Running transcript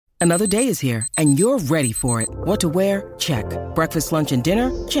Another day is here, and you're ready for it. What to wear? Check. Breakfast, lunch, and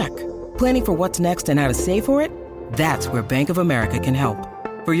dinner? Check. Planning for what's next and how to save for it? That's where Bank of America can help.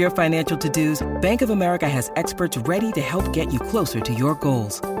 For your financial to-dos, Bank of America has experts ready to help get you closer to your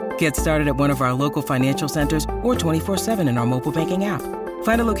goals. Get started at one of our local financial centers or 24/7 in our mobile banking app.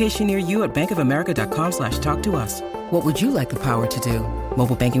 Find a location near you at bankofamerica.com/talktous. What would you like the power to do?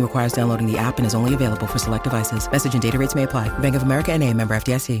 Mobile banking requires downloading the app and is only available for select devices. Message and data rates may apply. Bank of America N.A., member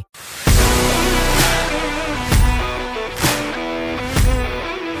FDIC.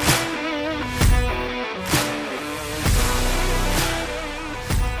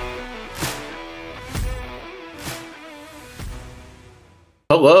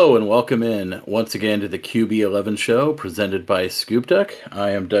 Hello and welcome in once again to the QB11 show presented by Scoop Duck.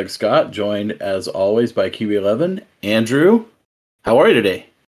 I am Doug Scott, joined as always by QB11. Andrew, how are you today?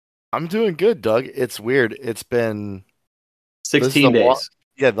 I'm doing good, Doug. It's weird. It's been 16 days.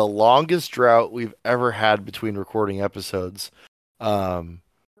 The longest drought we've ever had between recording episodes. And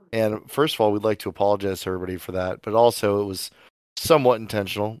first of all, we'd like to apologize to everybody for that, but also it was somewhat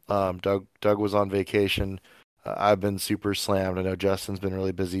intentional. Doug was on vacation. I've been super slammed. I know Justin's been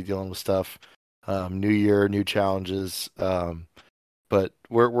really busy dealing with stuff. New year, new challenges. But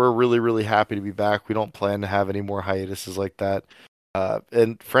we're really, really happy to be back. We don't plan to have any more hiatuses like that.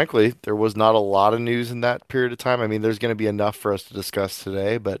 And frankly, there was not a lot of news in that period of time. I mean, there's going to be enough for us to discuss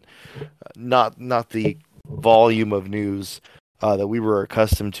today, but not the volume of news that we were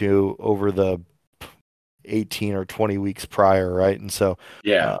accustomed to over the 18 or 20 weeks prior, right? And so,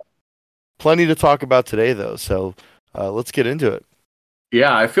 yeah. Plenty to talk about today, though, so let's get into it.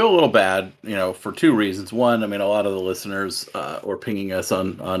 Yeah, I feel a little bad, for two reasons. One, I mean, a lot of the listeners were pinging us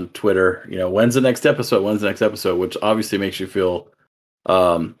on Twitter, when's the next episode? When's the next episode? Which obviously makes you feel,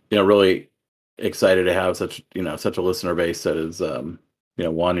 really excited to have such a listener base that is,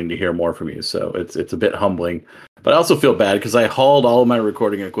 wanting to hear more from you. So it's a bit humbling. But I also feel bad because I hauled all of my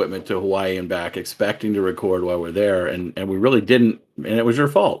recording equipment to Hawaii and back, expecting to record while we're there, and we really didn't, and it was your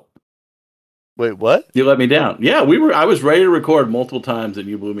fault. Wait, what? You let me down. Yeah, I was ready to record multiple times, and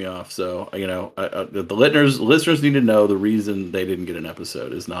you blew me off. So, the listeners need to know the reason they didn't get an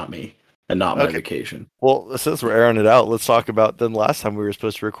episode is not me and not my vacation. Well, since we're airing it out, let's talk about then last time we were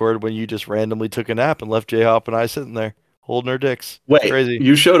supposed to record when you just randomly took a nap and left J-Hop and I sitting there holding our dicks. Wait, crazy.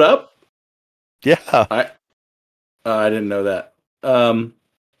 You showed up? Yeah. I didn't know that.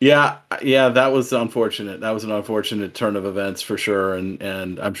 Yeah, that was unfortunate. That was an unfortunate turn of events for sure,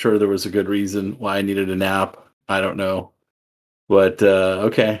 and I'm sure there was a good reason why I needed a nap. I don't know, but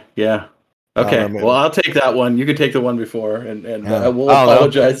okay, yeah, okay. Well, I'll take that one. You can take the one before, and I will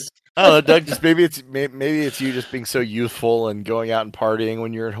apologize. I don't know, Doug. Just maybe it's you just being so youthful and going out and partying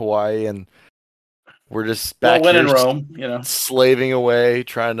when you're in Hawaii, and we're just back when here in Rome, slaving away,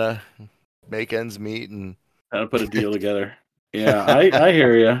 trying to make ends meet and trying to put a deal together. Yeah, I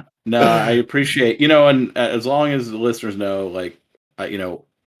hear you. No, I appreciate, and as long as the listeners know, I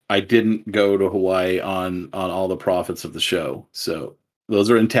didn't go to Hawaii on all the profits of the show. So those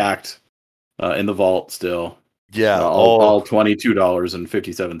are intact in the vault still. Yeah. All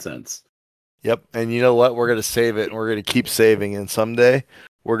 $22.57. Yep. And you know what? We're going to save it and we're going to keep saving. And someday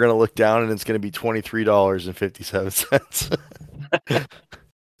we're going to look down and it's going to be $23.57.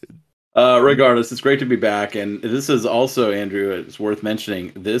 Regardless, it's great to be back, and this is also, Andrew, it's worth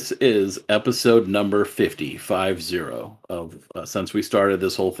mentioning, this is episode number 50 of since we started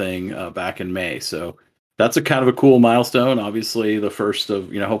this whole thing back in May. So that's a kind of a cool milestone. Obviously, the first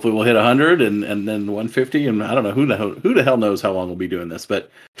of, hopefully we'll hit 100 and then 150, and I don't know who the hell knows how long we'll be doing this,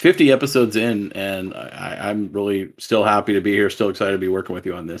 but 50 episodes in, and I'm really still happy to be here, still excited to be working with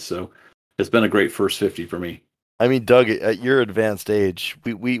you on this. So it's been a great first 50 for me. I mean, Doug, at your advanced age,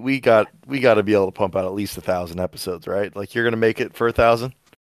 we got to be able to pump out at least 1,000 episodes, right? Like you're going to make it for 1,000.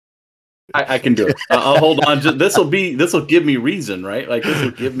 I can do it. I'll hold on. This will give me reason, right? Like this will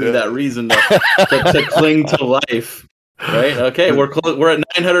give me that reason to cling to life, right? Okay, we're at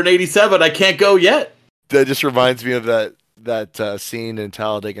 987. I can't go yet. That just reminds me of that scene in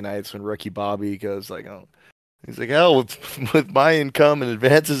Talladega Nights when Ricky Bobby goes like, "Oh." He's like, hell, with my income and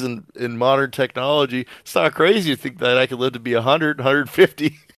advances in modern technology, it's not crazy to think that I could live to be 100,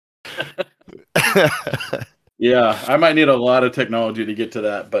 150. Yeah, I might need a lot of technology to get to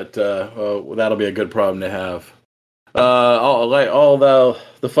that, but that'll be a good problem to have. All the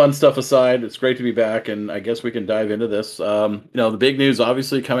fun stuff aside, it's great to be back, and I guess we can dive into this. The big news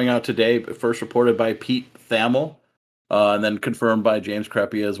obviously coming out today, first reported by Pete Thamel, and then confirmed by James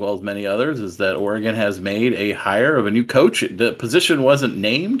Crepea as well as many others, is that Oregon has made a hire of a new coach. The position wasn't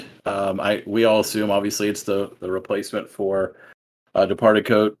named. We all assume, obviously, it's the replacement for departed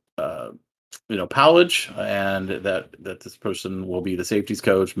coach Powledge, and that this person will be the safeties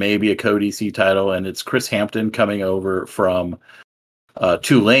coach, maybe a co-DC title, and it's Chris Hampton coming over from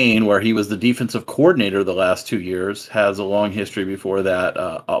Tulane, where he was the defensive coordinator the last 2 years, has a long history before that,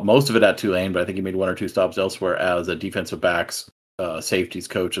 most of it at Tulane, but I think he made 1 or 2 stops elsewhere as a defensive backs safeties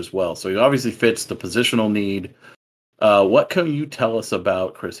coach as well. So he obviously fits the positional need. What can you tell us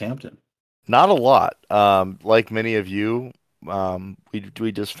about Chris Hampton? Not a lot. Like many of you,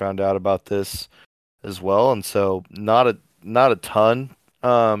 we just found out about this as well, and so not a ton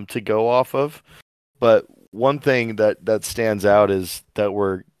to go off of. But one thing that stands out is that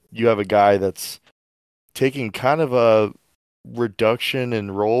you have a guy that's taking kind of a reduction in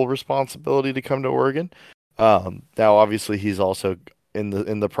role responsibility to come to Oregon. Now, obviously, he's also in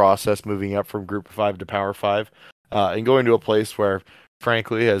the process moving up from Group of 5 to Power 5, and going to a place where,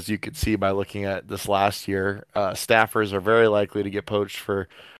 frankly, as you could see by looking at this last year, staffers are very likely to get poached for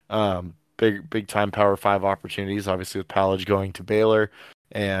big time Power 5 opportunities. Obviously, with Palage going to Baylor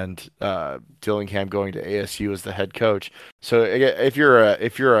and Dillingham going to ASU as the head coach. So if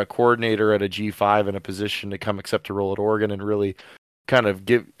you're a coordinator at a G5 in a position to come accept a role at Oregon and really kind of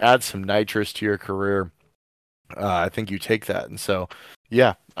add some nitrous to your career, I think you take that. And so,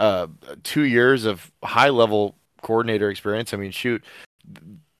 yeah, 2 years of high level coordinator experience. I mean, shoot,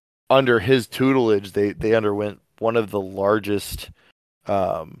 under his tutelage, they underwent one of the largest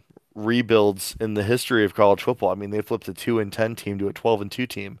rebuilds in the history of college football. I mean, they flipped a 2-10 team to a 12-2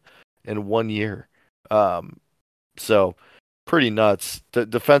 team in 1 year. So pretty nuts.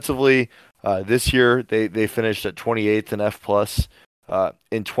 Defensively, this year they finished at 28th in F plus.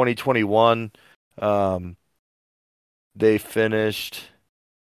 In 2021, they finished.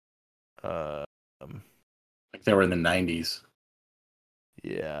 Like they were in the 90s.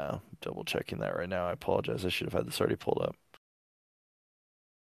 Yeah, double checking that right now. I apologize. I should have had this already pulled up.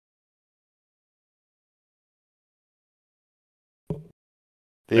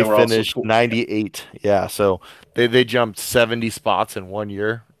 They finished 98. Yeah, so they jumped 70 spots in 1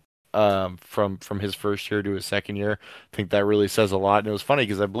 year, from his first year to his second year. I think that really says a lot. And it was funny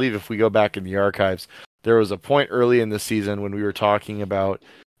because I believe if we go back in the archives, there was a point early in the season when we were talking about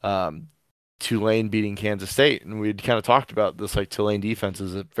Tulane beating Kansas State, and we'd kind of talked about this, like, Tulane defense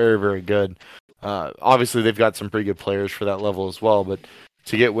is very, very good. Obviously, they've got some pretty good players for that level as well, but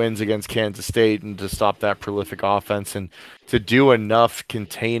to get wins against Kansas State and to stop that prolific offense and to do enough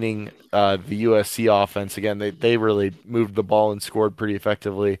containing the USC offense, again, they really moved the ball and scored pretty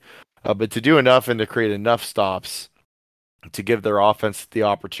effectively. But to do enough and to create enough stops to give their offense the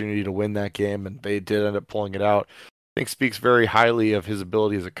opportunity to win that game, and they did end up pulling it out, I think speaks very highly of his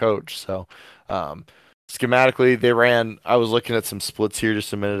ability as a coach. So schematically, I was looking at some splits here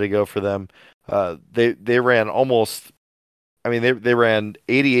just a minute ago for them. They ran almost, I mean, they ran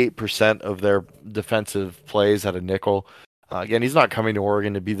 88% of their defensive plays at a nickel. Again, he's not coming to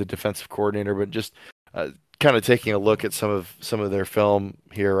Oregon to be the defensive coordinator, but just kind of taking a look at some of their film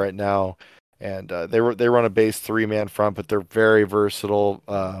here right now. And they run a base 3-man front, but they're very versatile,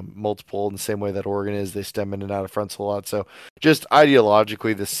 multiple in the same way that Oregon is. They stem in and out of fronts a lot. So just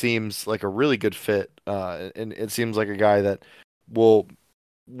ideologically, this seems like a really good fit, and it seems like a guy that will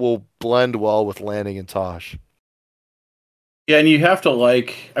blend well with Lanning and Tosh. Yeah, and you have to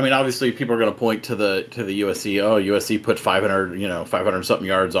obviously people are going to point to the USC. Oh, USC put 500 something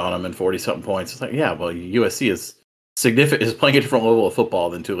yards on them and 40 something points. It's like, yeah, well, USC is playing a different level of football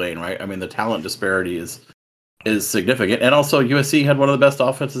than Tulane, right? I mean, the talent disparity is significant, and also USC had one of the best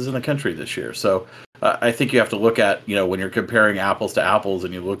offenses in the country this year. So I think you have to look at, when you're comparing apples to apples,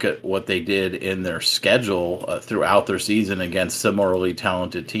 and you look at what they did in their schedule throughout their season against similarly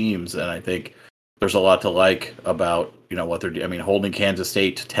talented teams, and I think there's a lot to like about what they're doing. I mean, holding Kansas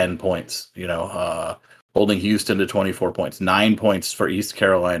State to 10 points, holding Houston to 24 points, 9 points for East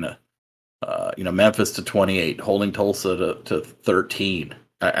Carolina, Memphis to 28, holding Tulsa to 13.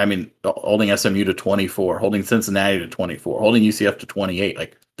 I mean, holding SMU to 24, holding Cincinnati to 24, holding UCF to 28.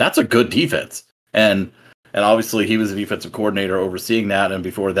 Like, that's a good defense. And obviously he was a defensive coordinator overseeing that, and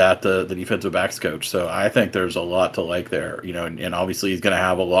before that, the defensive backs coach. So I think there's a lot to like there, and obviously he's going to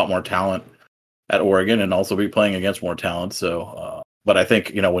have a lot more talent at Oregon and also be playing against more talent. So, but I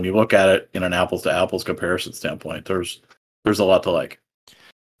think, when you look at it in an apples to apples comparison standpoint, there's a lot to like.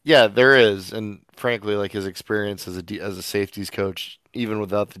 Yeah, there is. And frankly, like, his experience as a safeties coach, even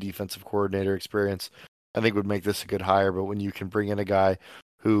without the defensive coordinator experience, I think would make this a good hire. But when you can bring in a guy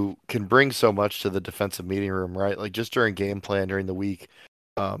who can bring so much to the defensive meeting room, right? Like, just during game plan during the week,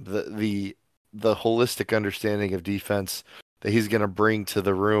 the holistic understanding of defense that he's going to bring to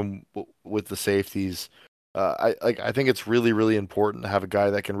the room with the safeties. I think it's really, really important to have a guy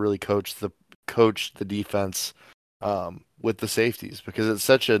that can really coach coach the defense with the safeties because it's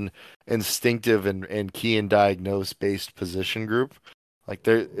such an instinctive and key and diagnose based position group. Like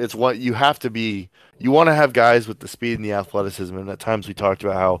it's what you have to be. You want to have guys with the speed and the athleticism, and at times we talked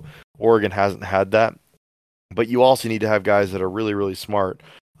about how Oregon hasn't had that. But you also need to have guys that are really, really smart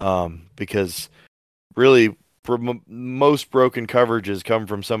because really most broken coverages come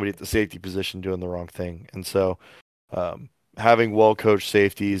from somebody at the safety position doing the wrong thing. And so having well-coached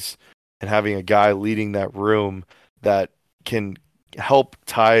safeties and having a guy leading that room that can help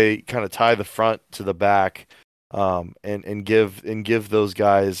tie the front to the back and give those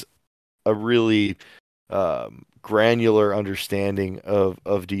guys a really granular understanding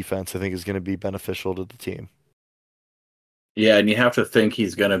of defense, I think is going to be beneficial to the team. Yeah, and you have to think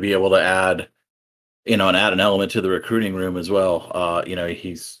he's going to be able to add an element to the recruiting room as well.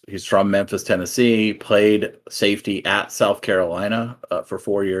 He's from Memphis, Tennessee, played safety at South Carolina for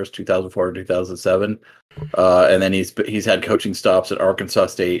 4 years, 2004 to 2007. And then he's had coaching stops at Arkansas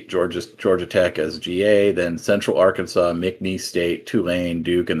State, Georgia Tech as GA, then Central Arkansas, McNeese State, Tulane,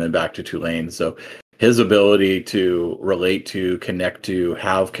 Duke, and then back to Tulane. So his ability to relate to, connect to,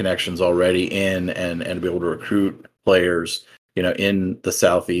 have connections already in and be able to recruit players, in the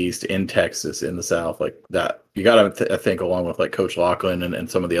Southeast, in Texas, in the South, like that, you got to think along with like Coach Laughlin and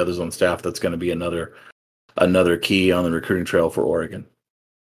some of the others on staff, that's going to be another key on the recruiting trail for Oregon.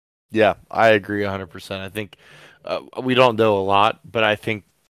 Yeah, I agree 100%. I think we don't know a lot, but I think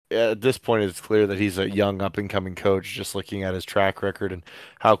at this point it's clear that he's a young up-and-coming coach, just looking at his track record and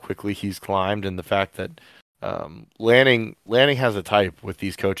how quickly he's climbed, and the fact that Lanning has a type with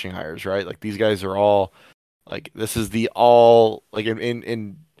these coaching hires, right? Like these guys are all like, this is the all, like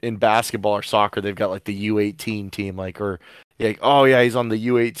in basketball or soccer, they've got like the U18 team, oh yeah, he's on the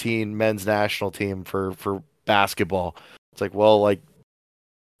U18 men's national team for basketball. It's like, well, like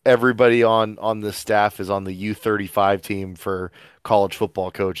everybody on the staff is on the U35 team for college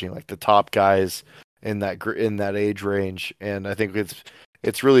football coaching, like the top guys in that age range. And I think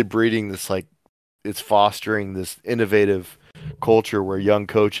it's really breeding this, like, it's fostering this innovative culture where young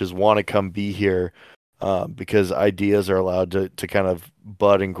coaches want to come be here because ideas are allowed to kind of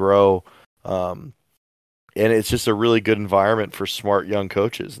bud and grow. And it's just a really good environment for smart young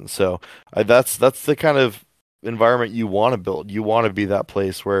coaches. And so that's the kind of environment you want to build. You want to be that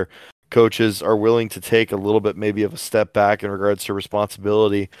place where coaches are willing to take a little bit maybe of a step back in regards to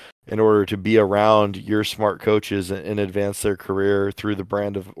responsibility in order to be around your smart coaches and advance their career through the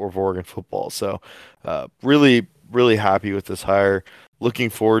brand of Oregon football. So really, really happy with this hire.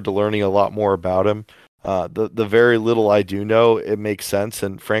 Looking forward to learning a lot more about him. The very little I do know, it makes sense.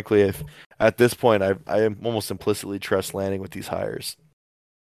 And frankly, if at this point, I almost implicitly trust Lanning with these hires.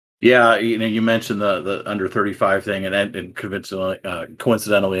 Yeah, you mentioned the under 35 thing, and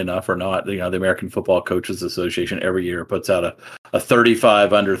coincidentally enough or not, the American Football Coaches Association every year puts out a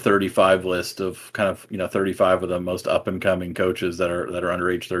 35 under 35 list of kind of 35 of the most up and coming coaches that are under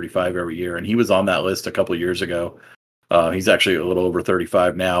age 35 every year, and he was on that list a couple of years ago. He's actually a little over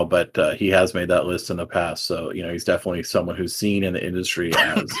 35 now, but he has made that list in the past. So he's definitely someone who's seen in the industry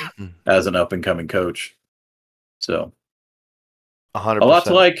as an up and coming coach. So. 100%. A lot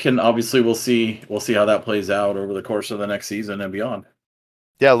to like, and obviously we'll see how that plays out over the course of the next season and beyond.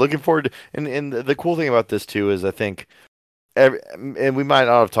 Yeah, looking forward to, and the cool thing about this too is I think, and we might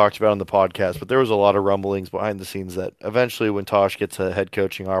not have talked about it on the podcast, but there was a lot of rumblings behind the scenes that eventually when Tosh gets a head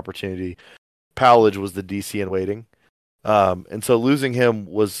coaching opportunity, Powledge was the DC in waiting. And so losing him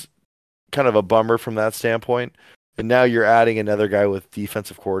was kind of a bummer from that standpoint. And now you're adding another guy with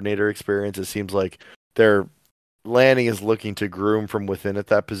defensive coordinator experience. It seems like Lanning is looking to groom from within at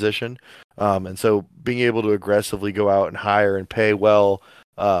that position. And so being able to aggressively go out and hire and pay well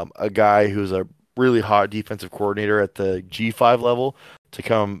a guy who's a really hot defensive coordinator at the G5 level to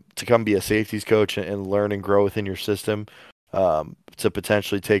come be a safeties coach and learn and grow within your system to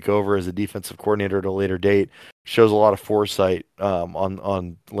potentially take over as a defensive coordinator at a later date shows a lot of foresight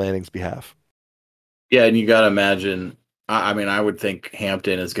on Lanning's behalf. Yeah, and you got to imagine, I would think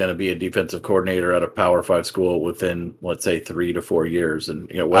Hampton is going to be a defensive coordinator at a Power 5 school within, let's say, 3 to 4 years, and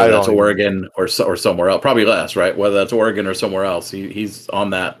whether that's Oregon or somewhere else, probably less, right? Whether that's Oregon or somewhere else, he's on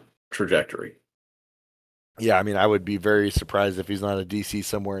that trajectory. Yeah, I would be very surprised if he's not a DC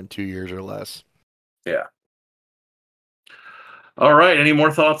somewhere in 2 years or less. Yeah. All right. Any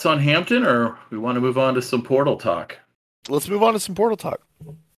more thoughts on Hampton, or we want to move on to some portal talk? Let's move on to some portal talk.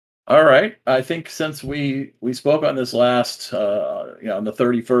 All right. I think since we spoke on this last, on the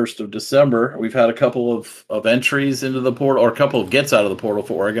 31st of December, we've had a couple of entries into the portal, or a couple of gets out of the portal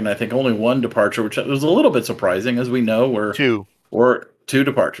for Oregon. I think only one departure, which was a little bit surprising, as we know. Two. Or Two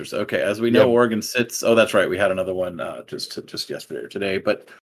departures. Okay, as we know, Oregon sits. Oh, that's right. We had another one just yesterday or today, but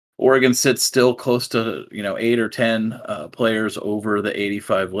Oregon sits still close to 8 or 10 players over the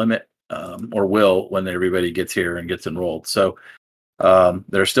 85 limit, or will when everybody gets here and gets enrolled. So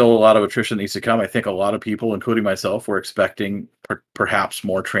there's still a lot of attrition that needs to come. I think a lot of people, including myself, were expecting perhaps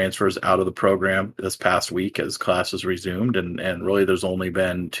more transfers out of the program this past week as classes resumed, and really there's only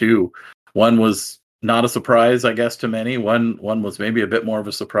been two. One was not a surprise, I guess, to many. One was maybe a bit more of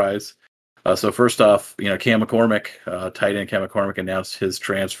a surprise. So first off, Cam McCormick, tight end Cam McCormick, announced his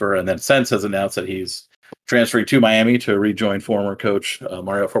transfer, and then since has announced that he's transferring to Miami to rejoin former coach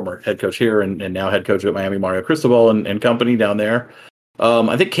former head coach here, and now head coach at Miami, Mario Cristobal and company down there.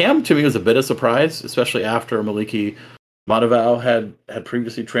 I think Cam, to me, was a bit of surprise, especially after Maliki Mataval had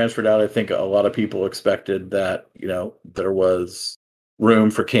previously transferred out. I think a lot of people expected that there was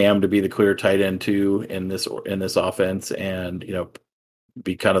room for Cam to be the clear tight end too in this offense, and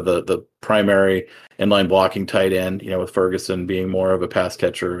be kind of the primary inline blocking tight end. With Ferguson being more of a pass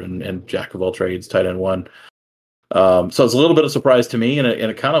catcher and jack of all trades, tight end one. So it's a little bit of surprise to me, and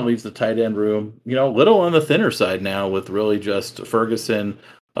it kind of leaves the tight end room, a little on the thinner side now, with really just Ferguson,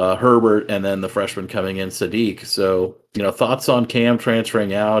 Herbert, and then the freshman coming in, Sadiq. So, thoughts on Cam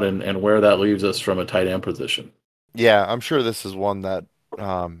transferring out and where that leaves us from a tight end position. Yeah, I'm sure this is one that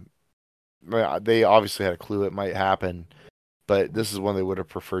they obviously had a clue it might happen, but this is one they would have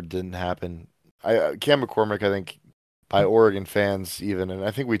preferred didn't happen. Cam McCormick, I think, by Oregon fans even, and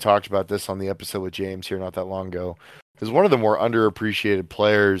I think we talked about this on the episode with James here not that long ago, is one of the more underappreciated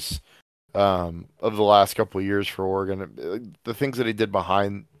players of the last couple of years for Oregon. The things that he did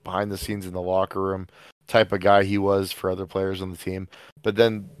behind the scenes in the locker room, type of guy he was for other players on the team. But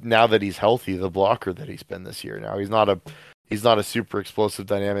then now that he's healthy, the blocker that he's been this year. Now he's not a super explosive,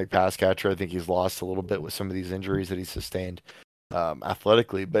 dynamic pass catcher. I think he's lost a little bit with some of these injuries that he's sustained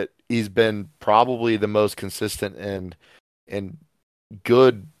athletically, but he's been probably the most consistent and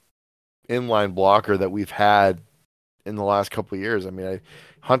good inline blocker that we've had in the last couple of years. I mean,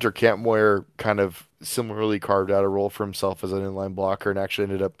 Hunter Campmoyer kind of similarly carved out a role for himself as an inline blocker and actually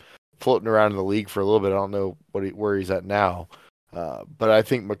ended up floating around in the league for a little bit. I don't know where he's at now, but I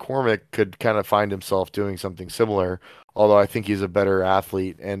think McCormick could kind of find himself doing something similar, although I think he's a better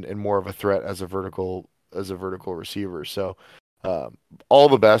athlete and more of a threat as a vertical receiver. So all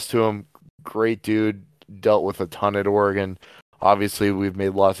the best to him. Great dude. Dealt with a ton at Oregon. Obviously, we've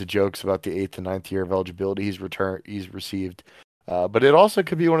made lots of jokes about the 8th and 9th year of eligibility he's received. But it also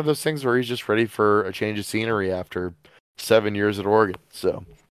could be one of those things where he's just ready for a change of scenery after 7 years at Oregon. So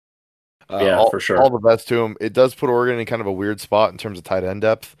for sure. All the best to him. It does put Oregon in kind of a weird spot in terms of tight end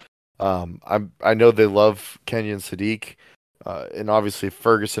depth. I know they love Kenyon Sadiq, and obviously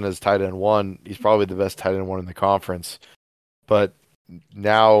Ferguson as tight end one. He's probably the best tight end one in the conference. But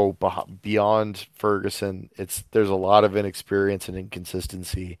now beyond Ferguson, there's a lot of inexperience and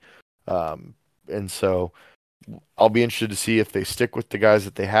inconsistency, and so I'll be interested to see if they stick with the guys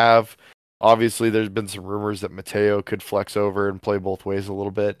that they have. Obviously, there's been some rumors that Mateo could flex over and play both ways a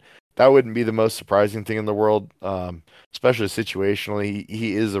little bit. That wouldn't be the most surprising thing in the world, especially situationally.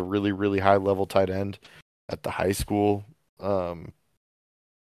 He is a really, really high-level tight end at the high school, at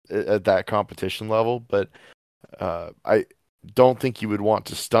that competition level. But I don't think you would want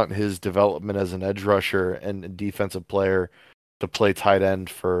to stunt his development as an edge rusher and a defensive player to play tight end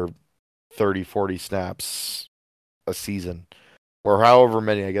for 30, 40 snaps a season, or however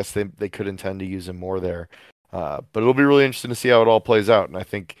many. I guess they could intend to use him more there. But it'll be really interesting to see how it all plays out. And I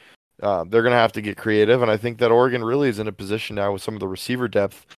think they're going to have to get creative. And I think that Oregon really is in a position now with some of the receiver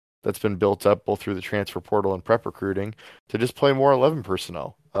depth that's been built up both through the transfer portal and prep recruiting to just play more 11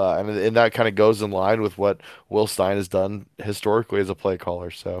 personnel. And that kind of goes in line with what Will Stein has done historically as a play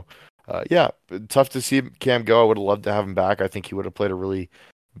caller. So, tough to see Cam go. I would have loved to have him back. I think he would have played a really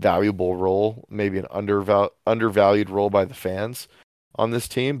valuable role, maybe an undervalued role by the fans on this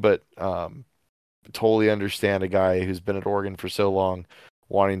team. But totally understand a guy who's been at Oregon for so long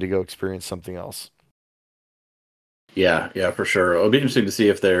wanting to go experience something else. Yeah, for sure. It'll be interesting to see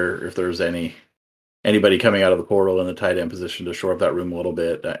if there's anybody coming out of the portal in the tight end position to shore up that room a little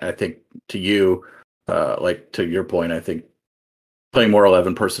bit. I think to your point, I think playing more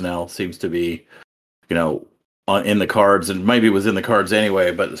 11 personnel seems to be, in the cards, and maybe it was in the cards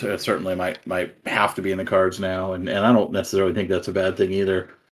anyway, but it certainly might have to be in the cards now. And I don't necessarily think that's a bad thing either.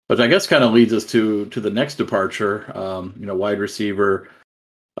 But I guess kind of leads us to the next departure. Wide receiver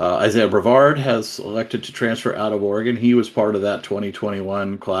Isaiah Brevard has elected to transfer out of Oregon. He was part of that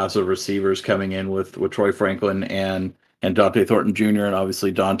 2021 class of receivers coming in with Troy Franklin and Dante Thornton Jr. And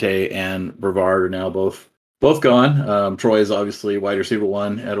obviously Dante and Brevard are now both Both gone. Troy is obviously wide receiver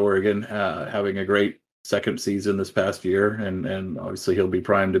one at Oregon, having a great second season this past year, and obviously he'll be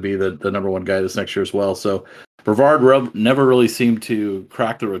primed to be the number one guy this next year as well. So Brevard never really seemed to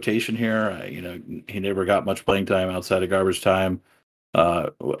crack the rotation here. He never got much playing time outside of garbage time. I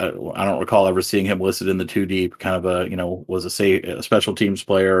don't recall ever seeing him listed in the two deep. Kind of was a special teams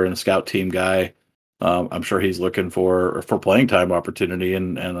player and a scout team guy. I'm sure he's looking for playing time opportunity,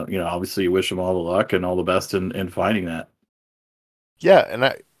 and obviously you wish him all the luck and all the best in finding that. Yeah,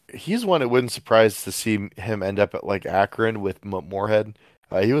 and he's one it wouldn't surprise to see him end up at like Akron with Moorhead.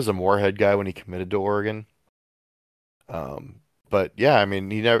 He was a Moorhead guy when he committed to Oregon. Um, but yeah, I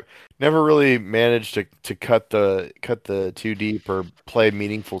mean, he never really managed to cut the two deep or play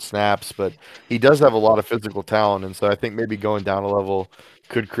meaningful snaps, but he does have a lot of physical talent, and so I think maybe going down a level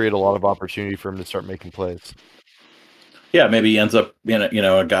could create a lot of opportunity for him to start making plays. Yeah, maybe he ends up being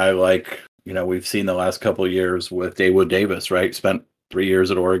a guy like we've seen the last couple of years with Dawood Davis, right? Spent 3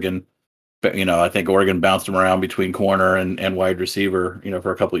 years at Oregon. But, I think Oregon bounced him around between corner and wide receiver,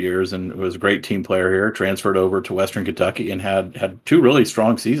 for a couple of years, and was a great team player here. Transferred over to Western Kentucky and had two really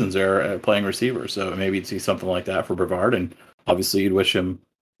strong seasons there playing receiver. So maybe you'd see something like that for Brevard, and obviously you'd wish him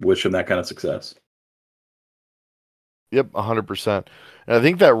that kind of success. Yep, 100%. And I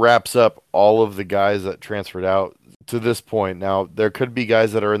think that wraps up all of the guys that transferred out to this point. Now, there could be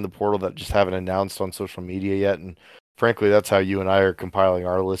guys that are in the portal that just haven't announced on social media yet, and frankly, that's how you and I are compiling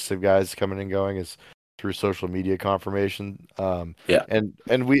our list of guys coming and going is through social media confirmation. Yeah,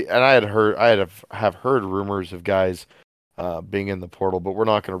 I have heard rumors of guys being in the portal, but we're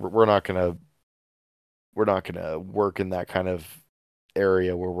not gonna work in that kind of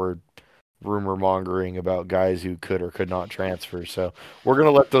area where we're rumor mongering about guys who could or could not transfer. So we're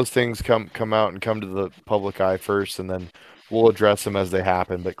gonna let those things come out and come to the public eye first, and then we'll address them as they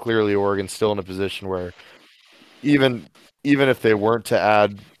happen. But clearly, Oregon's still in a position where even even if they weren't to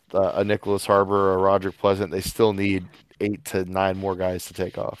add a Nicholas Harbor or a Roderick Pleasant, they still need 8 to 9 more guys to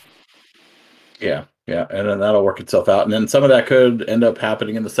take off. yeah, and then that'll work itself out. And then some of that could end up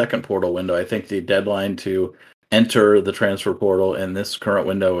happening in the second portal window. I think the deadline to enter the transfer portal in this current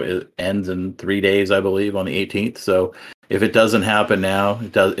window ends in 3 days, I believe, on the 18th. So if it doesn't happen now,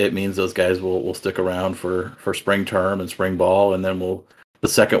 it means those guys will stick around for spring term and spring ball, and then the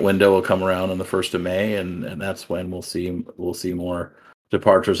second window will come around on the 1st of May, and that's when we'll see more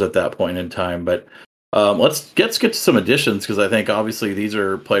departures at that point in time. But let's get to some additions, because I think obviously these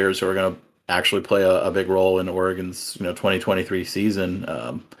are players who are going to actually play a big role in Oregon's 2023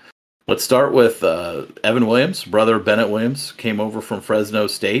 season. Let's start with Evan Williams, brother of Bennett Williams, came over from Fresno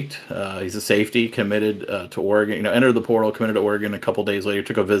State. He's a safety, committed to Oregon. Entered the portal, committed to Oregon a couple days later.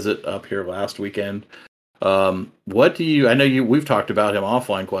 Took a visit up here last weekend. I know we've talked about him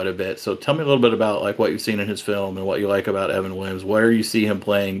offline quite a bit. So tell me a little bit about like what you've seen in his film and what you like about Evan Williams. Where you see him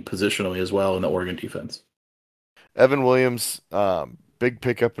playing positionally as well in the Oregon defense. Evan Williams, big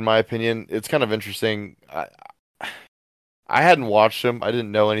pickup in my opinion. It's kind of interesting. I hadn't watched him. I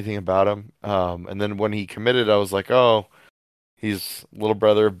didn't know anything about him. And then when he committed, I was like, oh, he's little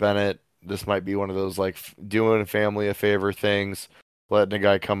brother of Bennett. This might be one of those like doing a family a favor things, letting a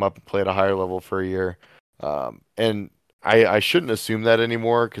guy come up and play at a higher level for a year. And I shouldn't assume that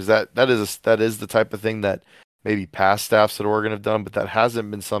anymore, because that is the type of thing that maybe past staffs at Oregon have done, but that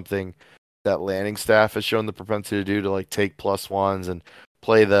hasn't been something that Lanning staff has shown the propensity to do, to like take +1s and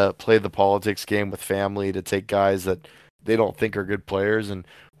play the politics game with family to take guys that they don't think are good players. And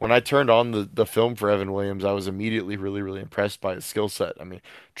when I turned on the film for Evan Williams, I was immediately really, really impressed by his skill set. I mean,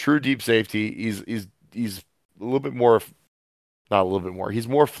 true deep safety. He's a little bit more, not a little bit more. He's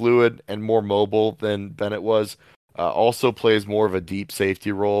more fluid and more mobile than Bennett was. Also plays more of a deep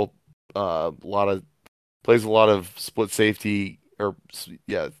safety role. Plays a lot of split safety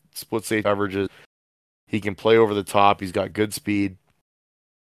split safety coverages. He can play over the top. He's got good speed.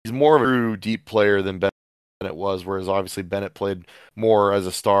 He's more of a true deep player than Bennett was, whereas obviously Bennett played more as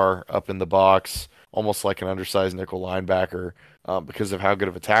a star up in the box, almost like an undersized nickel linebacker, because of how good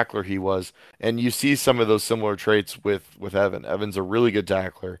of a tackler he was. And you see some of those similar traits with Evan. Evan's a really good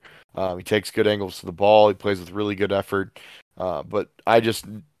tackler. He takes good angles to the ball. He plays with really good effort. But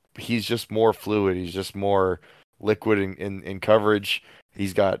he's just more fluid. He's just more liquid in coverage.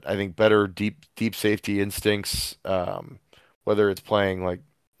 He's got, I think, better deep safety instincts, whether it's playing like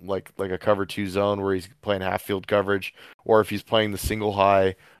a cover 2 zone where he's playing half field coverage, or if he's playing the single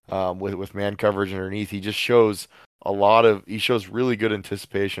high with man coverage underneath. He just shows really good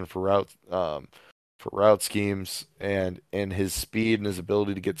anticipation for route schemes, and his speed and his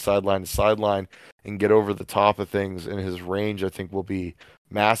ability to get sideline to sideline and get over the top of things, and his range I think will be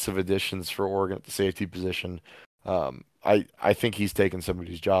massive additions for Oregon at the safety position. I think he's taking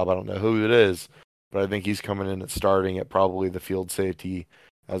somebody's job. I don't know who it is, but I think he's coming in and starting at probably the field safety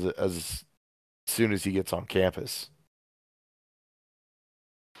as soon as he gets on campus.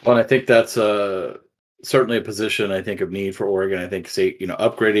 Well, I think that's certainly a position I think of need for Oregon. I think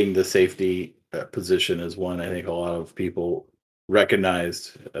upgrading the safety position is one I think a lot of people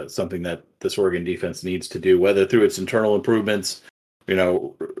recognized something that this Oregon defense needs to do, whether through its internal improvements,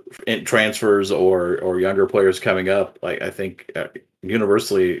 transfers or younger players coming up. Like I think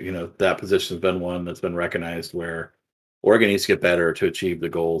universally, that position has been one that's been recognized where Oregon needs to get better to achieve the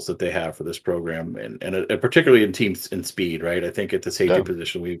goals that they have for this program, and particularly in teams in speed. Right, I think at the safety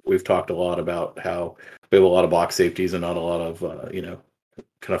position, we've talked a lot about how we have a lot of box safeties and not a lot of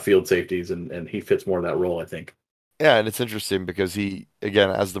kind of field safeties, and he fits more of that role, I think. Yeah, and it's interesting because he, again,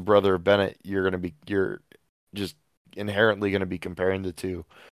 as the brother of Bennett, you're just inherently going to be comparing the two,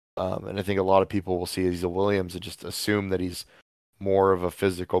 and I think a lot of people will see he's a Williams and just assume that he's more of a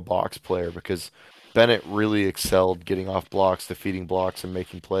physical box player because Bennett really excelled getting off blocks, defeating blocks, and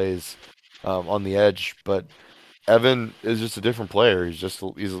making plays on the edge. But Evan is just a different player. He's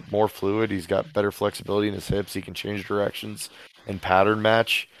more fluid. He's got better flexibility in his hips. He can change directions and pattern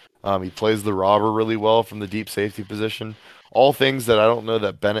match. He plays the robber really well from the deep safety position. All things that I don't know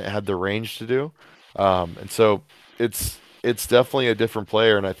that Bennett had the range to do. And so it's definitely a different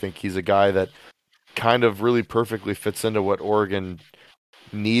player, and I think he's a guy that kind of really perfectly fits into what Oregon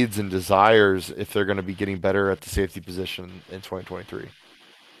needs and desires if they're going to be getting better at the safety position in 2023.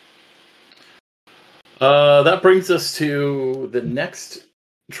 That brings us to the next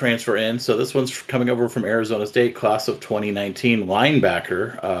transfer in. So this one's coming over from Arizona State, class of 2019,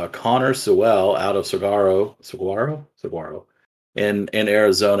 linebacker Connor Sewell out of Saguaro in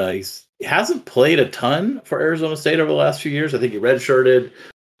Arizona. He hasn't played a ton for Arizona State over the last few years. I think he redshirted.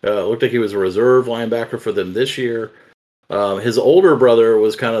 Looked like he was a reserve linebacker for them this year. His older brother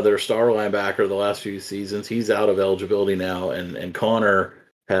was kind of their star linebacker the last few seasons. He's out of eligibility now, and Connor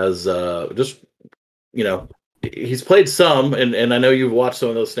has he's played some, and I know you've watched some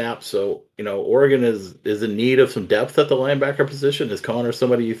of those snaps. So Oregon is in need of some depth at the linebacker position. Is Connor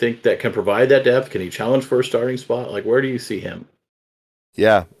somebody you think that can provide that depth? Can he challenge for a starting spot? Like, where do you see him?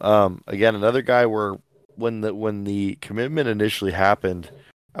 Yeah. Again, another guy where when the commitment initially happened,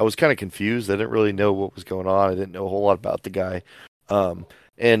 I was kind of confused. I didn't really know what was going on. I didn't know a whole lot about the guy.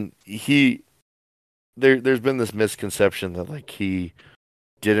 And there's been this misconception that like he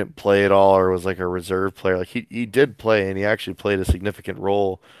didn't play at all or was like a reserve player. Like he did play, and he actually played a significant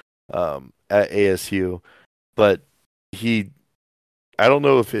role at ASU. But I don't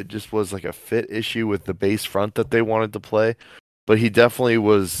know if it just was like a fit issue with the base front that they wanted to play, but he definitely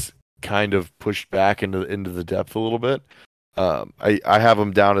was kind of pushed back into the depth a little bit. I have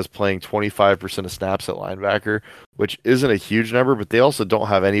him down as playing 25% of snaps at linebacker, which isn't a huge number, but they also don't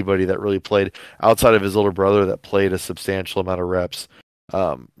have anybody that really played outside of his older brother that played a substantial amount of reps.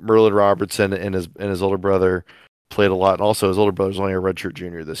 Merlin Robertson and his older brother played a lot, and also his older brother's only a redshirt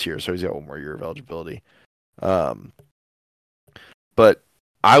junior this year, so he's got one more year of eligibility. But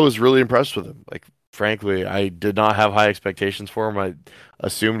I was really impressed with him. Like, frankly, I did not have high expectations for him. I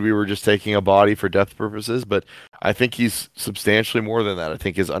assumed we were just taking a body for depth purposes, but I think he's substantially more than that. I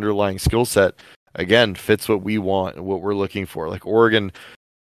think his underlying skill set, again, fits what we want and what we're looking for. Like, Oregon,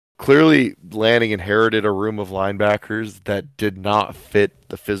 clearly Lanning inherited a room of linebackers that did not fit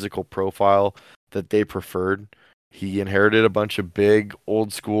the physical profile that they preferred. He inherited a bunch of big,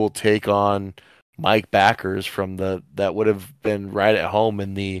 old school take on Mike backers from that would have been right at home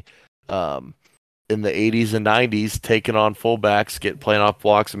in the 80s and 90s, taking on fullbacks, playing off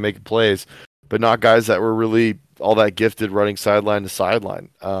blocks and making plays, but not guys that were really all that gifted running sideline to sideline.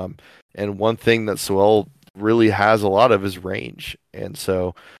 And one thing that Sewell really has a lot of is range. And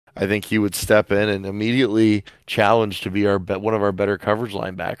so I think he would step in and immediately challenge to be one of our better coverage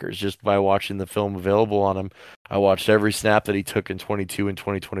linebackers just by watching the film available on him. I watched every snap that he took in 22 and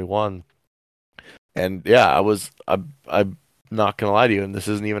 2021. And yeah, I'm not gonna lie to you, and this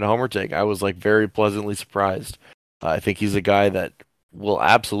isn't even a homer take. I was like very pleasantly surprised. I think he's a guy that will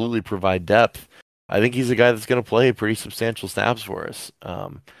absolutely provide depth. I think he's a guy that's going to play pretty substantial snaps for us,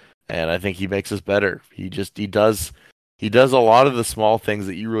 and I think he makes us better. He does a lot of the small things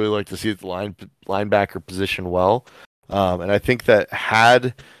that you really like to see at the linebacker position well, and I think that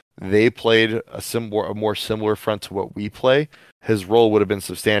had they played a more similar front to what we play, his role would have been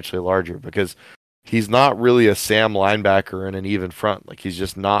substantially larger because he's not really a Sam linebacker in an even front. Like, he's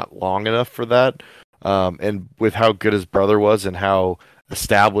just not long enough for that. And with how good his brother was and how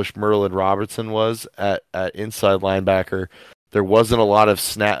established Merlin Robertson was at inside linebacker, there wasn't a lot of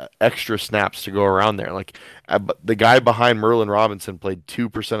extra snaps to go around there. Like the guy behind Merlin Robinson played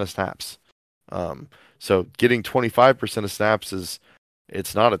 2% of snaps. Um, so getting 25% of snaps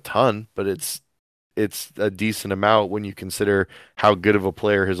it's not a ton, but it's a decent amount when you consider how good of a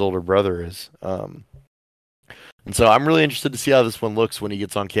player his older brother is. And so I'm really interested to see how this one looks when he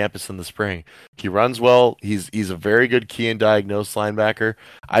gets on campus in the spring. He runs well. He's a very good key and diagnose linebacker.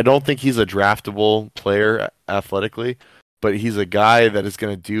 I don't think he's a draftable player athletically, but he's a guy that is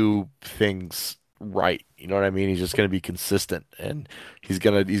going to do things right. You know what I mean? He's just going to be consistent, and he's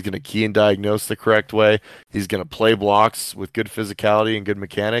gonna key and diagnose the correct way. He's going to play blocks with good physicality and good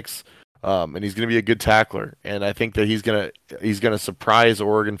mechanics. And he's going to be a good tackler, and I think that he's gonna surprise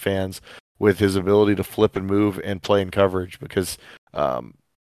Oregon fans with his ability to flip and move and play in coverage because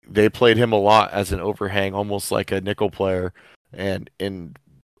they played him a lot as an overhang, almost like a nickel player, and in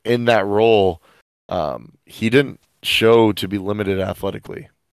that role, he didn't show to be limited athletically.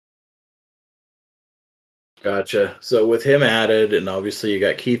 Gotcha. So with him added, and obviously you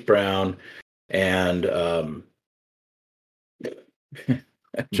got Keith Brown and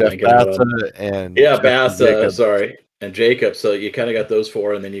Jeff Bassa and Bassa, sorry, and Jacob. So you kind of got those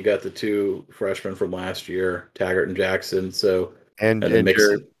four, and then you got the two freshmen from last year, Taggart and Jackson. So and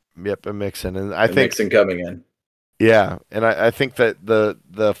Mixon. And Mixon, and I think Mixon coming in. Yeah, and I think that the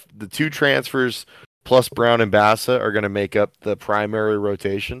two transfers plus Brown and Bassa are going to make up the primary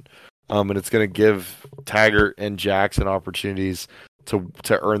rotation, and it's going to give Taggart and Jackson opportunities to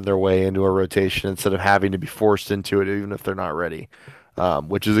earn their way into a rotation instead of having to be forced into it, even if they're not ready.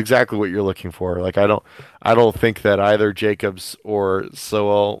 Which is exactly what you're looking for. Like I don't think that either Jacobs or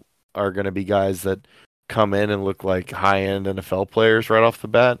Sowell are going to be guys that come in and look like high end NFL players right off the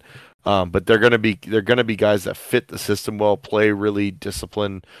bat. But they're going to be guys that fit the system well, play really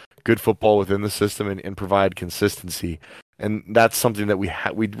disciplined, good football within the system, and provide consistency. And that's something that we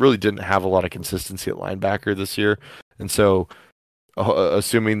really didn't have a lot of consistency at linebacker this year. And so,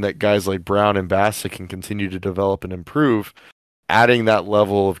 assuming that guys like Brown and Bassett can continue to develop and improve, adding that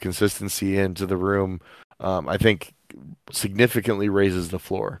level of consistency into the room, I think significantly raises the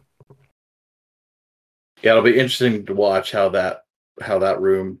floor. Yeah, it'll be interesting to watch how that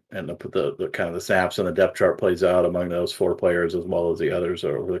room and the kind of the snaps and the depth chart plays out among those four players as well as the others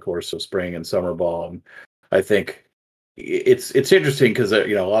over the course of spring and summer ball. And I think it's interesting because a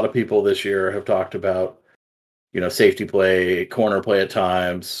lot of people this year have talked about safety play, corner play at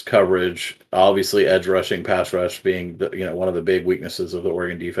times, coverage, obviously edge rushing, pass rush being one of the big weaknesses of the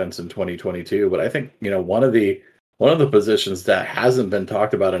Oregon defense in 2022. But I think one of the positions that hasn't been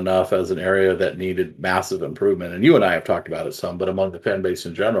talked about enough as an area that needed massive improvement, and you and I have talked about it some, but among the fan base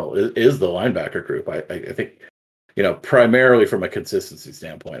in general, is the linebacker group. I think primarily from a consistency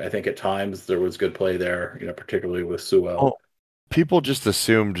standpoint. I think at times there was good play there, particularly with Sewell. Well, people just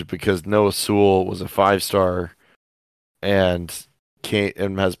assumed because Noah Sewell was a 5-star and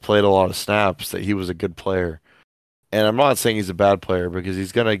has played a lot of snaps that he was a good player. And I'm not saying he's a bad player because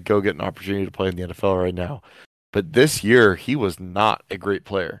he's going to go get an opportunity to play in the NFL right now. But this year, he was not a great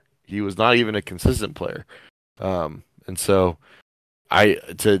player. He was not even a consistent player. And so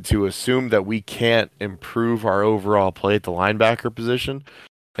to assume that we can't improve our overall play at the linebacker position,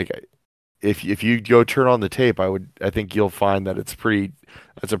 like if you go turn on the tape, I think you'll find that it's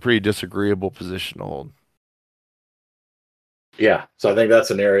a pretty disagreeable position to hold. Yeah, so I think that's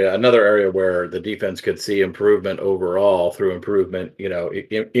another area where the defense could see improvement overall through improvement.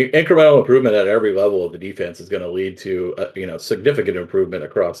 Incremental improvement at every level of the defense is going to lead to significant improvement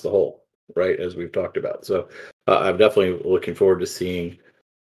across the whole, right? As we've talked about. So I'm definitely looking forward to seeing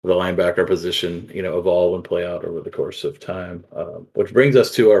the linebacker position, evolve and play out over the course of time. Which brings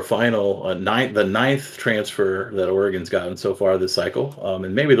us to our final the ninth transfer that Oregon's gotten so far this cycle,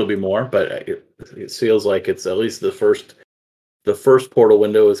 and maybe there'll be more, but it feels like it's at least the first portal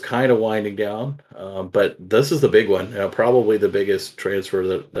window is kind of winding down, but this is the big one. Probably the biggest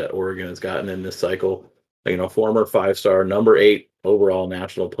transfer that Oregon has gotten in this cycle. Former 5-star, number 8 overall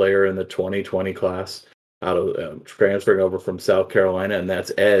national player in the 2020 class, out of transferring over from South Carolina, and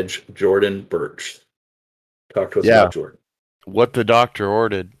that's edge Jordan Birch. Talk to us about Jordan. What the doctor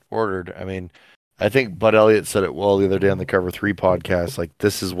ordered. I mean, I think Bud Elliott said it well the other day on the Cover 3 podcast. Like,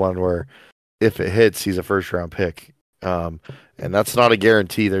 this is one where if it hits, he's a first-round pick. And that's not a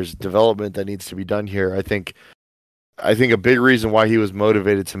guarantee. There's development that needs to be done here. I think a big reason why he was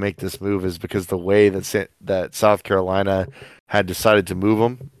motivated to make this move is because the way that South Carolina had decided to move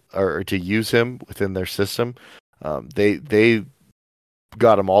him or to use him within their system. They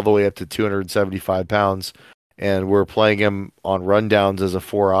got him all the way up to 275 pounds and we're playing him on rundowns as a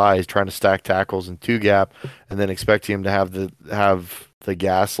 4-eye, trying to stack tackles and 2-gap, and then expecting him to have the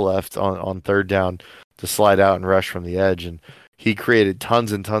gas left on third down to slide out and rush from the edge. And he created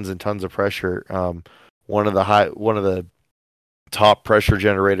tons and tons and tons of pressure. One of the top pressure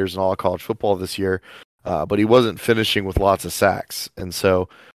generators in all of college football this year, but he wasn't finishing with lots of sacks. And so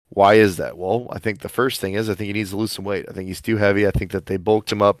why is that? Well, I think the first thing is I think he needs to lose some weight. I think he's too heavy. I think that they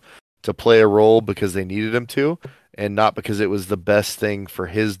bulked him up to play a role because they needed him to, and not because it was the best thing for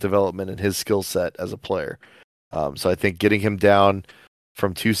his development and his skill set as a player. So I think getting him down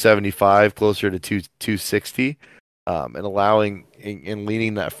from 275 closer to 260, and allowing and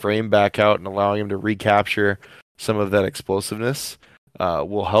leaning that frame back out and allowing him to recapture some of that explosiveness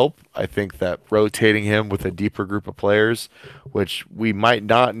will help. I think that rotating him with a deeper group of players, which we might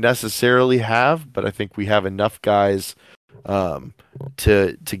not necessarily have, but I think we have enough guys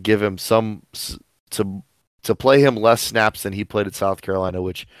to give him to play him less snaps than he played at South Carolina,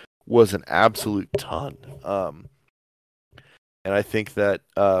 which was an absolute ton. And I think that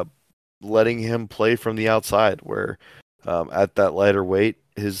letting him play from the outside, where at that lighter weight,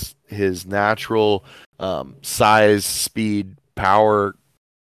 his natural size, speed, power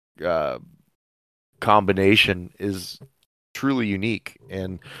combination is truly unique.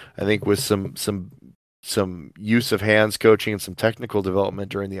 And I think with some use of hands coaching and some technical development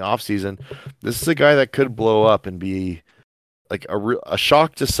during the offseason, this is a guy that could blow up and be like a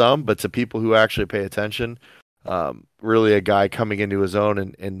shock to some, but to people who actually pay attention, really a guy coming into his own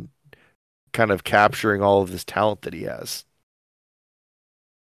and kind of capturing all of this talent that he has.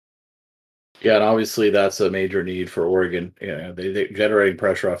 Yeah, and obviously that's a major need for Oregon. You know, they generating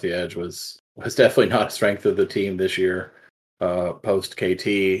pressure off the edge was definitely not a strength of the team this year, post KT,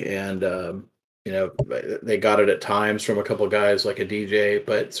 and you know, they got it at times from a couple of guys like a DJ,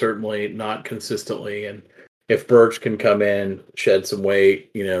 but certainly not consistently. And if Birch can come in, shed some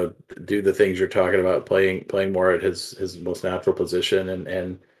weight, you know, do the things you're talking about, playing more at his most natural position,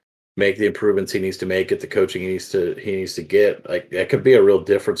 and make the improvements he needs to make, get the coaching he needs to get, like that could be a real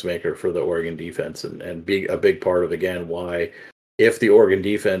difference maker for the Oregon defense, and be a big part of, again, why if the Oregon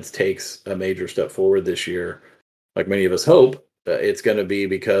defense takes a major step forward this year, like many of us hope, it's going to be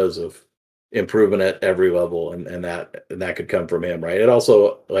because of improvement at every level, and that could come from him, right? It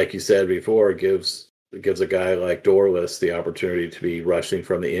also, like you said before, gives a guy like Dorless the opportunity to be rushing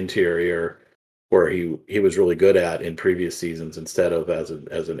from the interior, where he was really good at in previous seasons, instead of as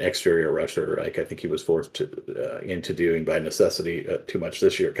an exterior rusher, like I think he was forced into doing by necessity too much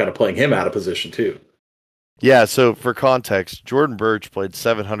this year, kind of playing him out of position too. Yeah, so for context, Jordan Birch played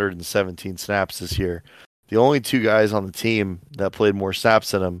 717 snaps this year. The only two guys on the team that played more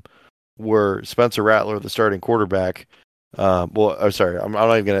snaps than him were Spencer Rattler, the starting quarterback. Well, I'm sorry, I'm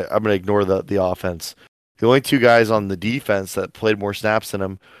gonna ignore the offense. The only two guys on the defense that played more snaps than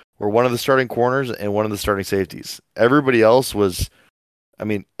him were one of the starting corners and one of the starting safeties. Everybody else was, I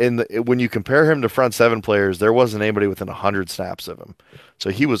mean, when you compare him to front seven players, there wasn't anybody within 100 snaps of him.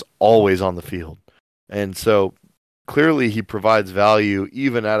 So he was always on the field. And so clearly he provides value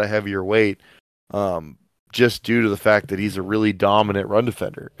even at a heavier weight, just due to the fact that he's a really dominant run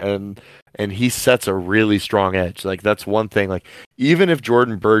defender, and he sets a really strong edge. Like, that's one thing. Like, even if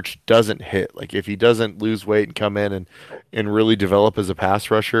Jordan Birch doesn't hit, like if he doesn't lose weight and come in and really develop as a pass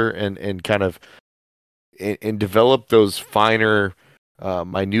rusher and kind of and develop those finer,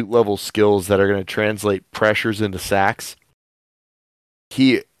 minute level skills that are going to translate pressures into sacks,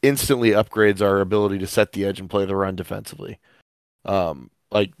 he instantly upgrades our ability to set the edge and play the run defensively.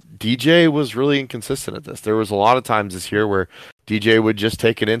 Like, DJ was really inconsistent at this. There was a lot of times this year where DJ would just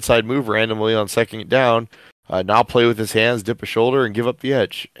take an inside move randomly on second down, not play with his hands, dip a shoulder, and give up the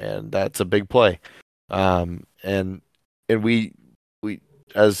edge, and that's a big play. And we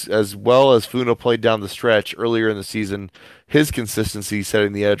as well as Funa played down the stretch earlier in the season, his consistency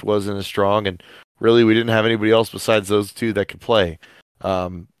setting the edge wasn't as strong, and really we didn't have anybody else besides those two that could play.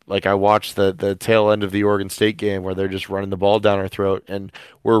 Like, I watched the tail end of the Oregon State game where they're just running the ball down our throat, and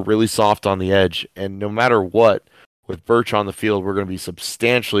we're really soft on the edge. And no matter what, with Birch on the field, we're going to be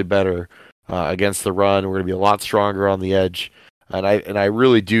substantially better against the run. We're going to be a lot stronger on the edge. And I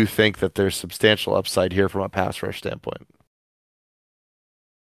really do think that there's substantial upside here from a pass rush standpoint.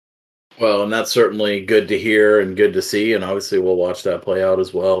 Well, and that's certainly good to hear and good to see. And obviously we'll watch that play out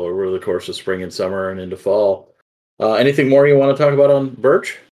as well over the course of spring and summer and into fall. Anything more you want to talk about on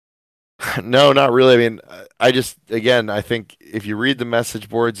Birch? No, not really. I mean, I think if you read the message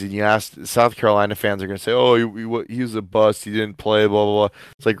boards and you ask, South Carolina fans are going to say, oh, he was a bust, he didn't play, blah, blah, blah.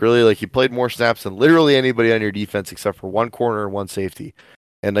 It's like, really, like, he played more snaps than literally anybody on your defense except for one corner and one safety.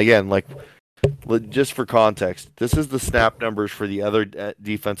 And again, like, just for context, this is the snap numbers for the other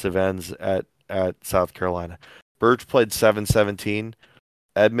defensive ends at South Carolina. Birch played 717.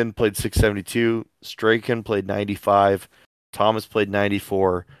 Edmond played 672. Strachan played 95. Thomas played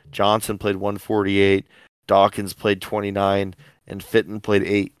 94. Johnson played 148. Dawkins played 29. And Fitton played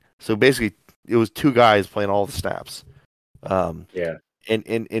 8. So basically, it was two guys playing all the snaps. Yeah.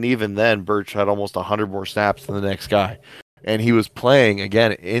 And even then, Birch had almost 100 more snaps than the next guy. And he was playing,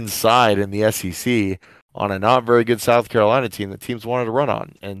 again, inside in the SEC on a not very good South Carolina team that teams wanted to run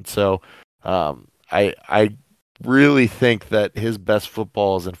on. And so I really think that his best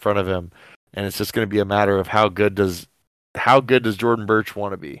football is in front of him, and it's just going to be a matter of how good does Jordan Birch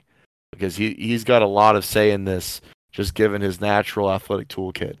want to be, because he's got a lot of say in this, just given his natural athletic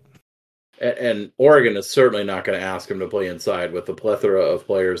toolkit. And Oregon is certainly not going to ask him to play inside with the plethora of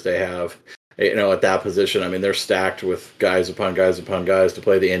players they have, at that position. I mean, they're stacked with guys upon guys upon guys to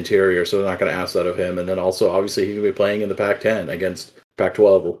play the interior, so they're not going to ask that of him. And then also, obviously, he can be playing in the Pac-10 against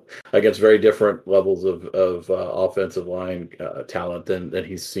Pac-12 against very different levels of offensive line talent than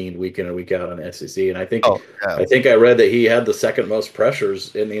he's seen week in and week out on SEC. And I think I read that he had the second most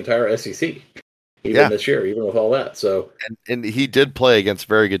pressures in the entire SEC. Even this year, even with all that. So and he did play against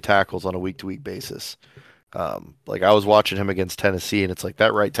very good tackles on a week-to-week basis. Like I was watching him against Tennessee, and it's like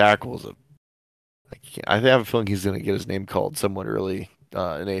that right tackle is I have a feeling he's going to get his name called somewhat early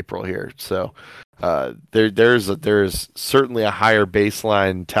in April here. So there's certainly a higher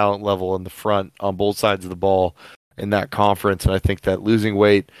baseline talent level in the front on both sides of the ball in that conference, and I think that losing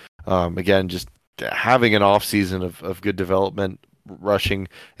weight, again, just having an off season of good development, rushing,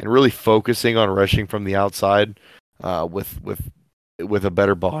 and really focusing on rushing from the outside with a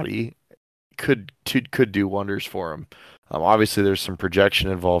better body could do wonders for him. Obviously, there's some projection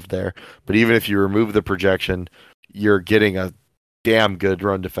involved there, but even if you remove the projection, you're getting a damn good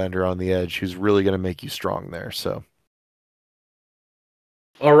run defender on the edge who's really going to make you strong there. So,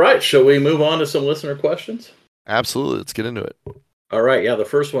 all right, shall we move on to some listener questions? Absolutely, let's get into it. All right, yeah, the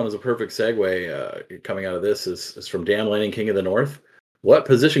first one is a perfect segue. Coming out of this is from Dan Lanning, King of the North. What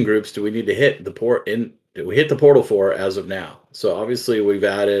position groups do we need to hit the portal for as of now? So obviously we've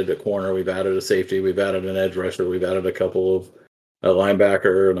added a corner, we've added a safety, we've added an edge rusher, we've added a couple of a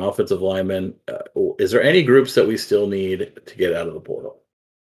linebacker, an offensive lineman. Is there any groups that we still need to get out of the portal?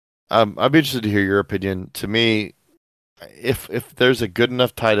 I'd be interested to hear your opinion. To me, if there's a good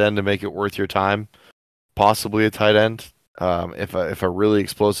enough tight end to make it worth your time, possibly a tight end. If a really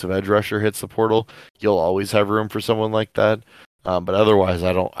explosive edge rusher hits the portal, you'll always have room for someone like that. But otherwise,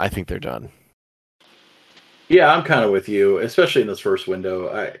 I think they're done. Yeah, I'm kind of with you, especially in this first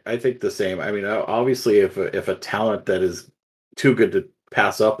window. I think the same. I mean, obviously, if a talent that is too good to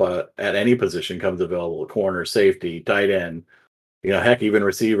pass up at any position comes available, corner, safety, tight end, heck, even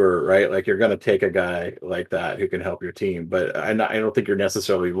receiver, right? Like you're going to take a guy like that who can help your team. But I don't think you're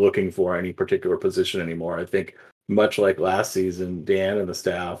necessarily looking for any particular position anymore. I think much like last season, Dan and the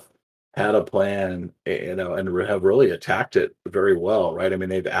staff had a plan, and have really attacked it very well, right? I mean,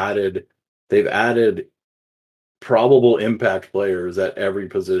 they've added probable impact players at every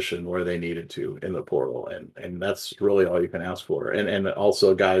position where they needed to in the portal, and that's really all you can ask for. And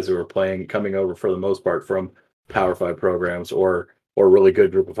also guys who are coming over for the most part from Power 5 programs or really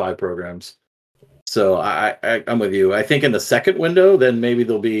good Group of 5 programs. So I'm with you. I think in the second window, then maybe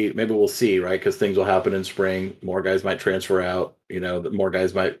we'll see, right? Because things will happen in spring. More guys might transfer out. More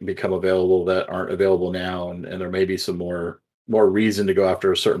guys might become available that aren't available now, and there may be some more reason to go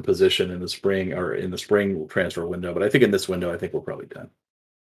after a certain position in the spring or in the spring transfer window. But I think in this window, I think we're probably done.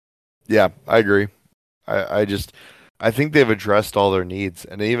 Yeah, I agree. I think they've addressed all their needs,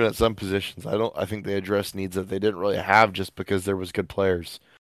 and even at some positions, I think they addressed needs that they didn't really have just because there was good players.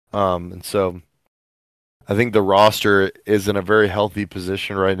 And so I think the roster is in a very healthy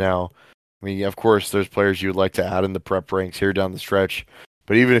position right now. I mean, of course, there's players you would like to add in the prep ranks here down the stretch,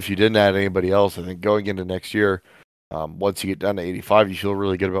 but even if you didn't add anybody else, I think going into next year, once you get down to 85, you feel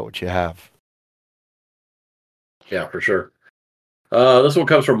really good about what you have. Yeah, for sure. This one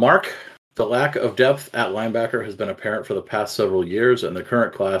comes from Mark. The lack of depth at linebacker has been apparent for the past several years, and the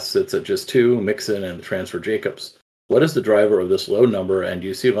current class sits at just 2, Mixon and the transfer Jacobs. What is the driver of this low number, and do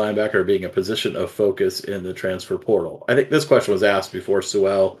you see linebacker being a position of focus in the transfer portal? I think this question was asked before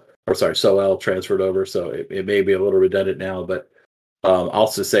Sowell transferred over, so it may be a little redundant now, but I'll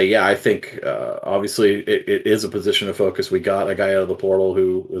also say, yeah, I think obviously it is a position of focus. We got a guy out of the portal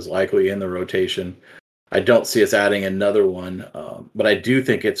who was likely in the rotation. I don't see us adding another one, but I do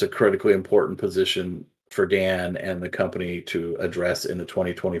think it's a critically important position for Dan and the company to address in the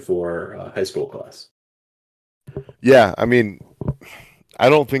 2024 high school class. Yeah, I mean, I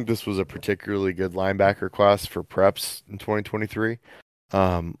don't think this was a particularly good linebacker class for preps in 2023.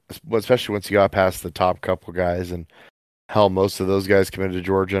 Especially once you got past the top couple guys, and hell, most of those guys committed to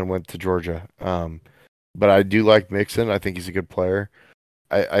Georgia and went to Georgia. But I do like Mixon. I think he's a good player.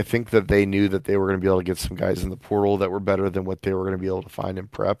 I think that they knew that they were going to be able to get some guys in the portal that were better than what they were going to be able to find in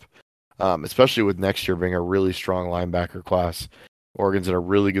prep. Especially with next year being a really strong linebacker class. Oregon's in a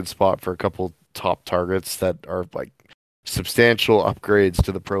really good spot for a couple top targets that are like substantial upgrades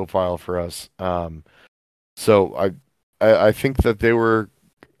to the profile for us. So I think that they were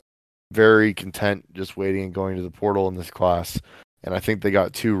very content just waiting and going to the portal in this class. And I think they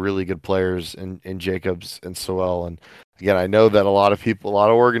got two really good players in Jacobs and Sewell. And again, I know that a lot of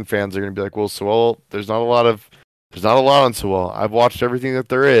Oregon fans are going to be like, well, Sewell, there's not a lot on Sewell. I've watched everything that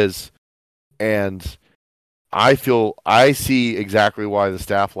there is, and I see exactly why the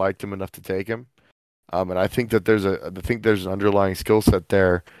staff liked him enough to take him. And I think that there's an underlying skill set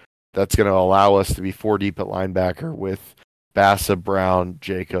there that's going to allow us to be four deep at linebacker with Bassa, Brown,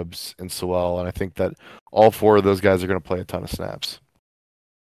 Jacobs, and Sewell. And I think that all four of those guys are going to play a ton of snaps.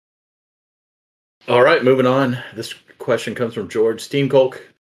 All right, moving on. This question comes from George Steenkolk.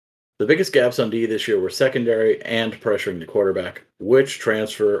 The biggest gaps on D this year were secondary and pressuring the quarterback. Which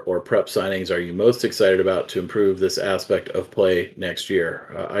transfer or prep signings are you most excited about to improve this aspect of play next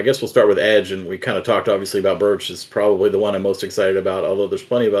year? I guess we'll start with edge, and we kind of talked obviously about Birch is probably the one I'm most excited about, although there's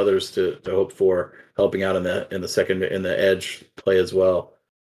plenty of others to hope for helping out in the edge play as well.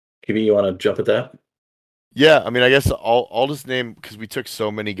 Kiwi, you want to jump at that? Yeah, I mean, I guess I'll just name, because we took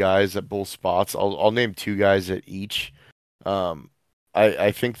so many guys at both spots. I'll name two guys at each. Um,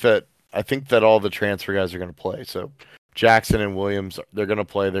 I think that all the transfer guys are going to play. So Jackson and Williams, they're going to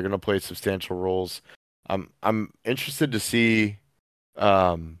play. They're going to play substantial roles. I'm interested to see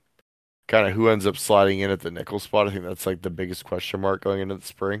kind of who ends up sliding in at the nickel spot. I think that's like the biggest question mark going into the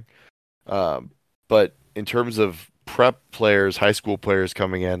spring. But in terms of prep players, high school players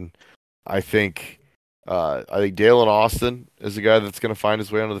coming in, I think Dalen Austin is the guy that's going to find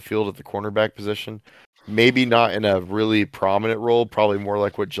his way onto the field at the cornerback position. Maybe not in a really prominent role, probably more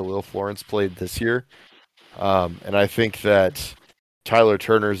like what Jaleel Florence played this year. And I think that Tyler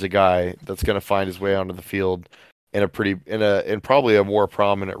Turner is a guy that's going to find his way onto the field in probably a more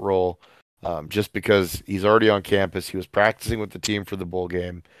prominent role, just because he's already on campus. He was practicing with the team for the bowl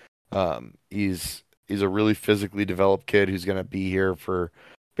game. He's a really physically developed kid who's going to be here for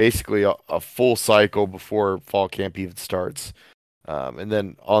basically a full cycle before fall camp even starts. And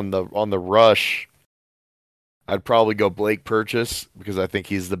then on the rush, I'd probably go Blake Purchase because I think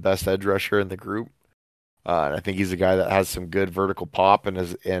he's the best edge rusher in the group. And I think he's a guy that has some good vertical pop and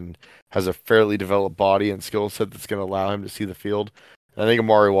has a fairly developed body and skill set that's going to allow him to see the field. And I think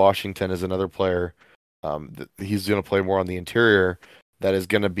Amari Washington is another player. He's going to play more on the interior that is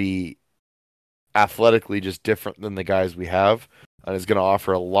going to be athletically just different than the guys we have, and is going to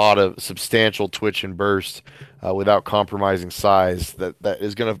offer a lot of substantial twitch and burst without compromising size. That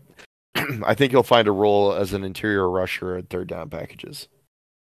is going to, I think he'll find a role as an interior rusher at third down packages.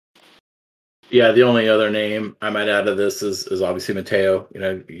 Yeah, the only other name I might add to this is obviously Mateo. You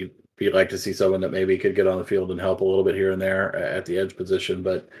know, you'd like to see someone that maybe could get on the field and help a little bit here and there at the edge position,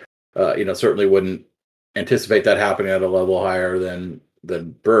 but certainly wouldn't anticipate that happening at a level higher than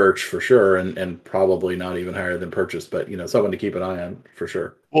Birch for sure, and probably not even higher than Purchase, but someone to keep an eye on for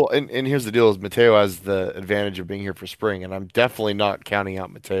sure. Well, and here's the deal: is Mateo has the advantage of being here for spring, and I'm definitely not counting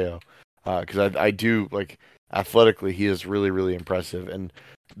out Mateo because I do like athletically he is really really impressive, and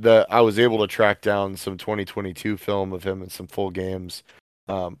I was able to track down some 2022 film of him in some full games,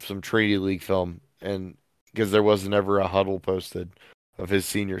 some Trinity League film, and because there wasn't ever a huddle posted of his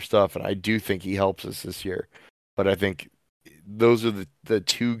senior stuff, and I do think he helps us this year, but I think those are the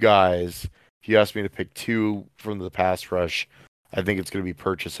two guys. If you ask me to pick two from the pass rush, I think it's going to be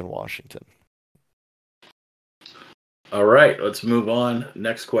Purchase in Washington. All right, let's move on.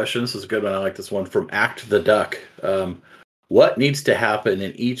 Next question. This is a good one. I like this one from Act the Duck. What needs to happen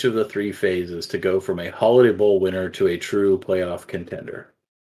in each of the three phases to go from a Holiday Bowl winner to a true playoff contender?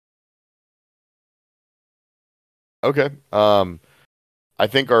 Okay. I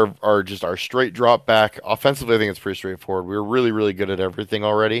think our straight drop back offensively, I think it's pretty straightforward. We were really, really good at everything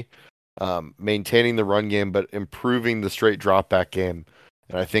already. Maintaining the run game, but improving the straight drop back game.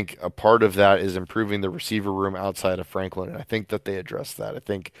 And I think a part of that is improving the receiver room outside of Franklin. And I think that they addressed that. I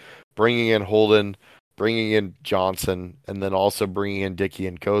think bringing in Holden, bringing in Johnson, and then also bringing in Dickey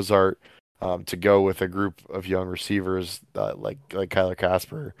and Cozart to go with a group of young receivers like Kyler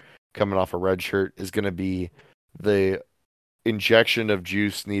Casper coming off a red shirt is going to be the injection of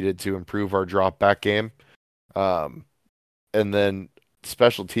juice needed to improve our drop back game. And then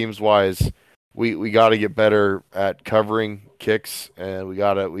special teams wise, we got to get better at covering kicks, and we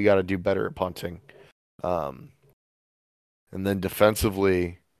gotta do better at punting. Um, and then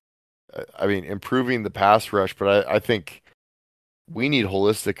defensively, I mean, improving the pass rush, but I think we need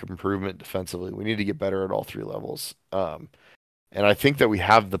holistic improvement defensively. We need to get better at all three levels. And I think that we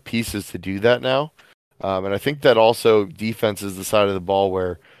have the pieces to do that now. And I think that also defense is the side of the ball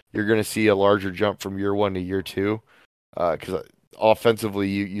where you're going to see a larger jump from year one to year two. Because offensively,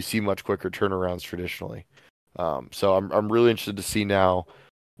 you see much quicker turnarounds traditionally. So I'm really interested to see now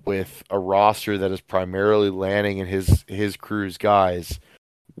with a roster that is primarily landing in his crew's guys,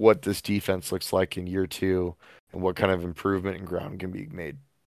 what this defense looks like in year two and what kind of improvement in ground can be made.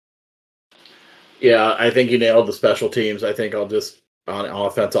 Yeah, I think you nailed the special teams. I think I'll just on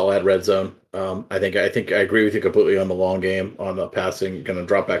offense, I'll add red zone. I think I agree with you completely on the long game, on the passing, kind of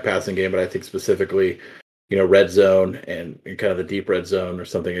drop back passing game, but I think specifically, red zone and kind of the deep red zone or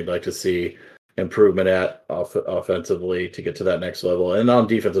something I'd like to see improvement at offensively to get to that next level. And on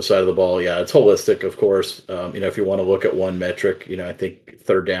defensive side of the ball, yeah, it's holistic, of course. If you want to look at one metric, I think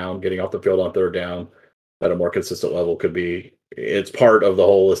third down, getting off the field on third down at a more consistent level it's part of the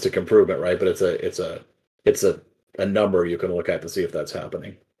holistic improvement, right? But it's a number you can look at to see if that's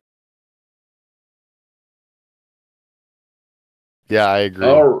happening. Yeah, I agree.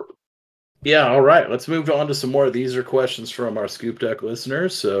 All right. Let's move on to some more. These are questions from our Scoop Deck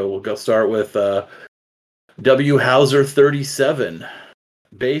listeners. So we'll go start with W. Hauser 37.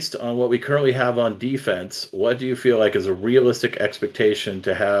 Based on what we currently have on defense, what do you feel like is a realistic expectation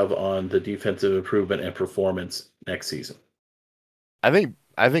to have on the defensive improvement and performance next season? I think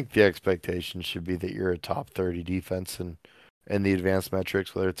the expectation should be that you're a top 30 defense in the advanced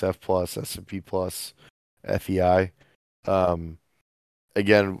metrics, whether it's F plus, S&P plus, FEI.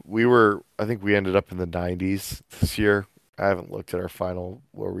 Again, I think we ended up in the 90s this year. I haven't looked at our final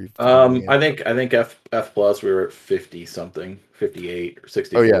where we've. I think F plus we were at 50 something, 58 or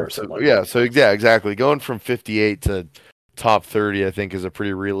 64. Oh yeah, or something like yeah, that. so yeah, exactly. Going from 58 to top 30, I think, is a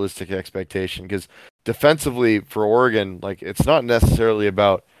pretty realistic expectation because defensively for Oregon, like it's not necessarily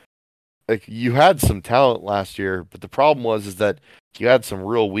about like you had some talent last year, but the problem is that you had some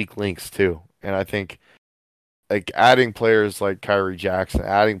real weak links too, and I think like adding players like Kyrie Jackson,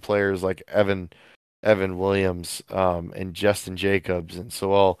 adding players like Evan Williams, and Justin Jacobs. And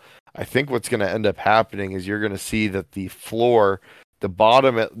so, I think what's going to end up happening is you're going to see that the floor, the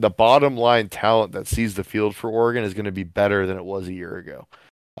bottom line talent that sees the field for Oregon is going to be better than it was a year ago.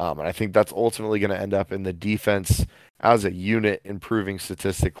 And I think that's ultimately going to end up in the defense as a unit improving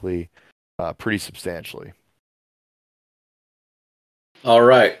statistically pretty substantially. All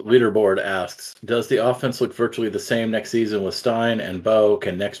right. Leaderboard asks, does the offense look virtually the same next season with Stein and Bo?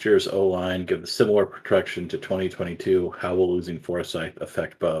 Can next year's O-line give a similar protection to 2022? How will losing Forsythe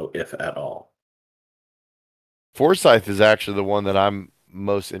affect Bo, if at all? Forsythe is actually the one that I'm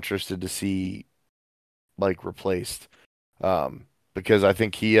most interested to see like replaced. Because I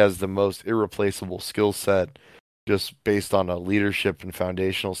think he has the most irreplaceable skill set just based on a leadership and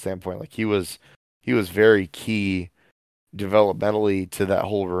foundational standpoint. Like he was very key developmentally to that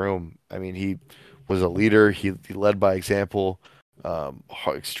whole room. I mean, he was a leader. He led by example.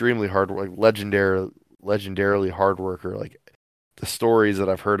 Extremely hard work, legendarily hard worker. Like the stories that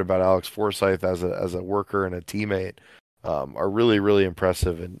I've heard about Alex Forsythe as a worker and a teammate are really, really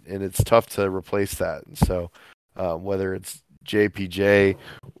impressive. And it's tough to replace that. And so whether it's JPJ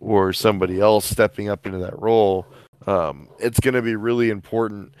or somebody else stepping up into that role, it's going to be really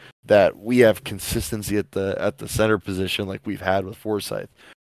important that we have consistency at the center position like we've had with Forsythe.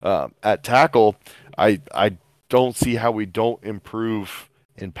 At tackle, I don't see how we don't improve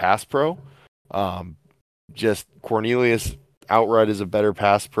in pass pro. Just Cornelius outright is a better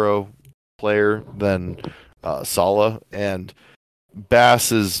pass pro player than Sala, and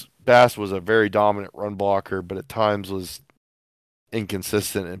Bass was a very dominant run blocker, but at times was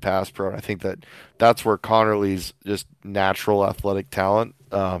inconsistent in pass pro. And I think that's where Connerly's just natural athletic talent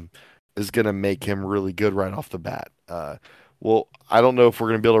is going to make him really good right off the bat. Well, I don't know if we're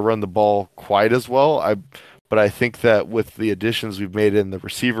going to be able to run the ball quite as well. But I think that with the additions we've made in the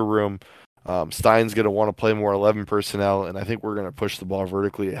receiver room, Stein's going to want to play more 11 personnel, and I think we're going to push the ball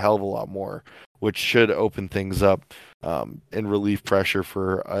vertically a hell of a lot more, which should open things up and relieve pressure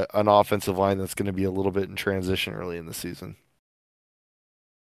for an offensive line that's going to be a little bit in transition early in the season.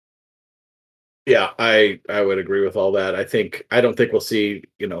 Yeah, I would agree with all that. I don't think we'll see,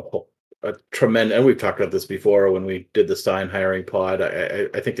 a tremendous, and we've talked about this before when we did the Stein hiring pod.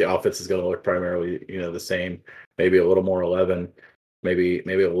 I think the offense is going to look primarily, the same, maybe a little more 11. maybe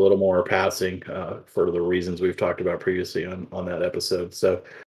a little more passing for the reasons we've talked about previously on that episode. So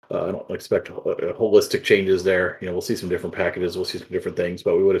I don't expect holistic changes there. We'll see some different packages, we'll see some different things,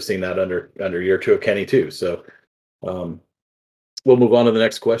 but we would have seen that under year 2 of Kenny too. So um, we'll move on to the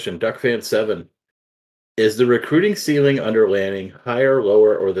next question. Duck Fan 7. Is the recruiting ceiling under Lanning higher,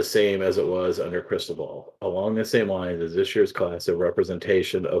 lower, or the same as it was under Cristobal? Along the same lines, is this year's class a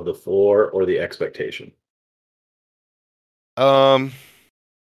representation of the floor or the expectation? I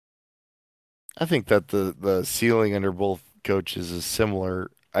think that the ceiling under both coaches is similar.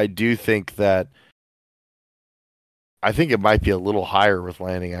 I do think that I think it might be a little higher with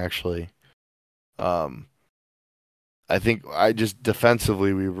Lanning actually. Um, I think I just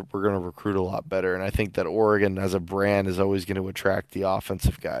defensively we're going to recruit a lot better, and I think that Oregon as a brand is always going to attract the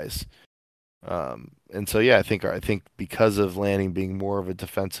offensive guys. And so yeah, I think because of Lanning being more of a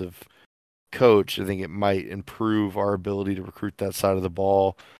defensive coach, I think it might improve our ability to recruit that side of the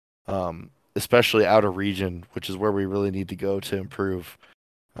ball, especially out of region, which is where we really need to go to improve.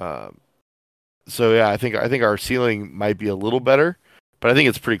 Um, so yeah, I think our ceiling might be a little better, but I think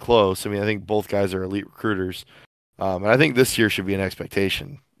it's pretty close. I mean, I think both guys are elite recruiters, and I think this year should be an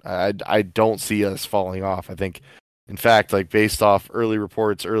expectation. I don't see us falling off. I think, in fact, like based off early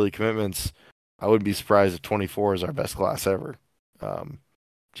reports, early commitments, I wouldn't be surprised if 24 is our best class ever. Um,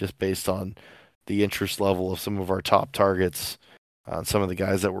 just based on the interest level of some of our top targets, some of the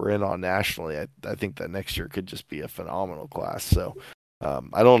guys that we're in on nationally. I think that next year could just be a phenomenal class. So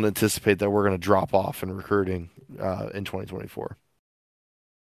I don't anticipate that we're going to drop off in recruiting in 2024.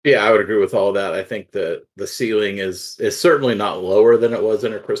 Yeah, I would agree with all that. I think that the ceiling is certainly not lower than it was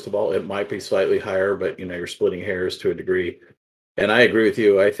under Cristobal. It might be slightly higher, but you're splitting hairs to a degree. And I agree with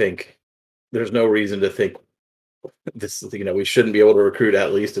you. I think there's no reason to think this, we shouldn't be able to recruit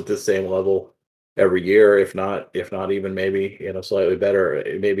at least at this same level every year, if not even maybe, slightly better,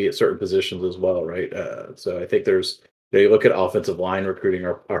 maybe at certain positions as well, right? So I think there's, you look at offensive line recruiting,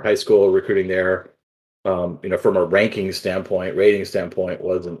 our high school recruiting there, from a ranking standpoint, rating standpoint,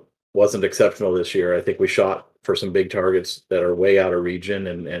 wasn't exceptional this year. I think we shot for some big targets that are way out of region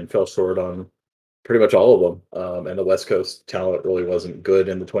and fell short on pretty much all of them. And the West Coast talent really wasn't good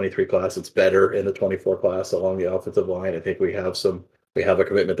in the 23 class. It's better in the 24 class along the offensive line. I think we have a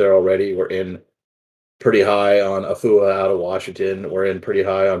commitment there already. We're in pretty high on Afua out of Washington. We're in pretty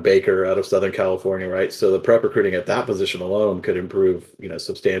high on Baker out of Southern California, right? So the prep recruiting at that position alone could improve,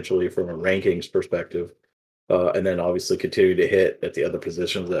 substantially from a rankings perspective. And then obviously continue to hit at the other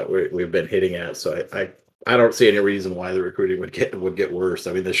positions that we've been hitting at. So I don't see any reason why the recruiting would get worse.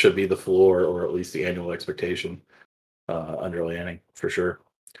 I mean, this should be the floor or at least the annual expectation under Lanning for sure.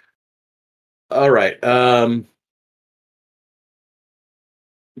 All right.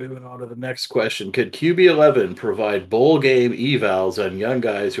 Moving on to the next question. Could QB11 provide bowl game evals on young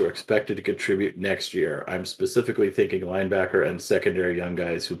guys who are expected to contribute next year? I'm specifically thinking linebacker and secondary young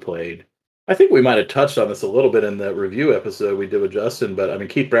guys who played. I think we might have touched on this a little bit in the review episode we did with Justin, but I mean,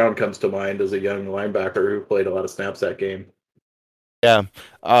 Keith Brown comes to mind as a young linebacker who played a lot of snaps that game. Yeah,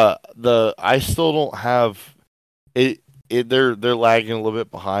 I still don't have it. They're lagging a little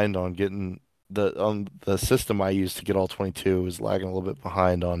bit behind on getting the system I use to get all 22 is lagging a little bit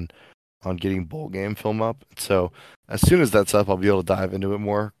behind on getting bowl game film up. So as soon as that's up, I'll be able to dive into it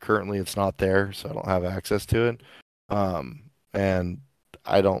more. Currently, it's not there, so I don't have access to it. And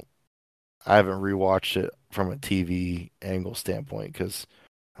I haven't rewatched it from a TV angle standpoint because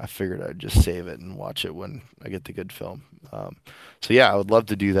I figured I'd just save it and watch it when I get the good film. So yeah, I would love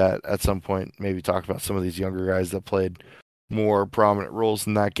to do that at some point. Maybe talk about some of these younger guys that played more prominent roles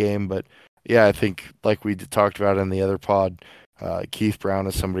in that game. But yeah, I think like we talked about in the other pod, Keith Brown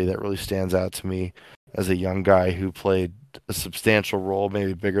is somebody that really stands out to me as a young guy who played a substantial role,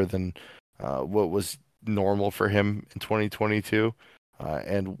 maybe bigger than what was normal for him in 2022,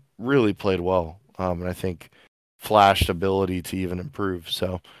 and really played well. And I think flashed ability to even improve.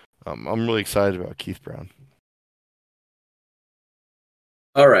 So I'm really excited about Keith Brown.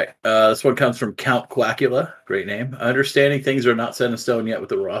 All right. This one comes from Count Quackula. Great name. Understanding things are not set in stone yet with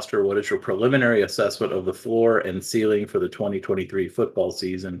the roster, what is your preliminary assessment of the floor and ceiling for the 2023 football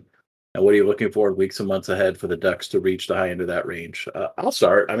season? And what are you looking for weeks and months ahead for the Ducks to reach the high end of that range? I'll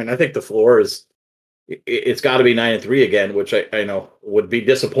start. I mean, I think the floor it's got to be 9-3 again, which I know would be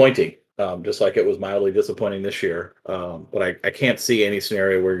disappointing, just like it was mildly disappointing this year. But I can't see any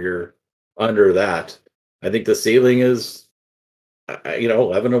scenario where you're under that. I think the ceiling is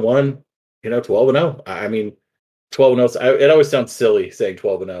 11-1, 12-0. I mean, 12-0. It always sounds silly saying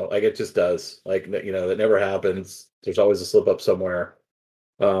 12-0. Like it just does. Like that never happens. There's always a slip up somewhere.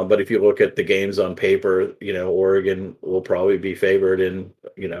 But if you look at the games on paper, Oregon will probably be favored in,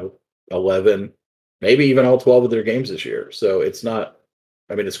 11, maybe even all 12 of their games this year. So it's not,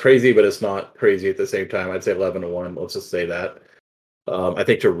 I mean, it's crazy, but it's not crazy at the same time. I'd say 11-1. Let's just say that. I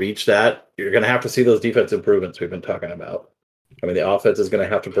think to reach that, you're going to have to see those defense improvements we've been talking about. I mean, the offense is going to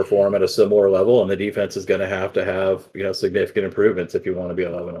have to perform at a similar level, and the defense is going to have, significant improvements if you want to be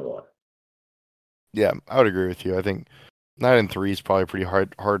 11-1. Yeah, I would agree with you. I think 9-3 is probably a pretty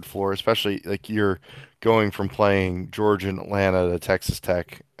hard floor, especially like you're going from playing Georgia and Atlanta to Texas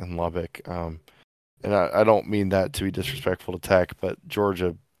Tech and Lubbock. And I don't mean that to be disrespectful to Tech, but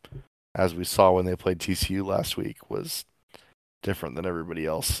Georgia, as we saw when they played TCU last week, was different than everybody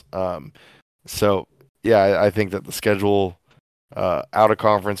else. So yeah, I think that the schedule out of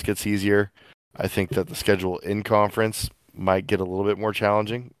conference gets easier. I think that the schedule in conference might get a little bit more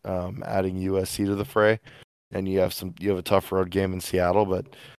challenging, adding USC to the fray, and you have a tough road game in Seattle.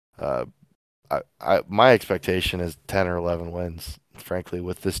 But my expectation is 10 or 11 wins. Frankly,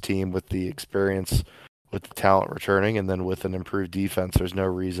 with this team, with the experience, with the talent returning, and then with an improved defense, there's no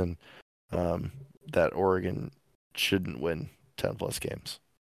reason that Oregon shouldn't win 10 plus games.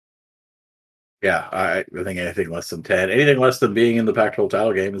 Yeah, I think anything less than 10, anything less than being in the Pac-12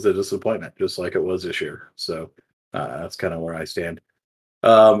 title game is a disappointment, just like it was this year. So that's kind of where I stand.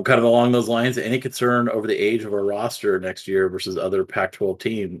 Kind of along those lines, any concern over the age of our roster next year versus other Pac-12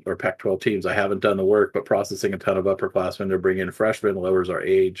 teams? I haven't done the work, but processing a ton of upperclassmen to bring in freshmen lowers our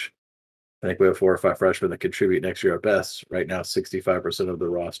age. I think we have 4 or 5 freshmen that contribute next year at best. Right now, 65% of the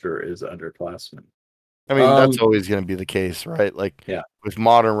roster is underclassmen. I mean, that's always going to be the case, right? Like, yeah. With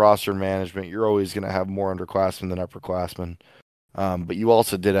modern roster management, you're always going to have more underclassmen than upperclassmen. But you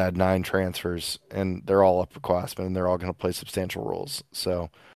also did add 9 transfers, and they're all upperclassmen, and they're all going to play substantial roles. So,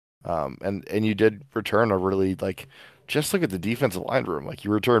 and you did return a really, like, just look at the defensive line room. Like,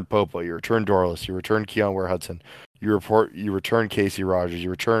 you returned Popo, you returned Dorless, you returned Keon Ware-Hudson, you returned Casey Rogers, you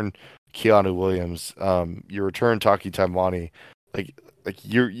returned Keanu Williams, you returned Taki Taimani. Like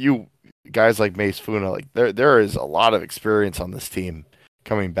you guys like Mace Funa, like there is a lot of experience on this team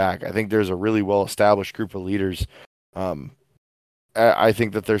coming back. I think there's a really well established group of leaders. I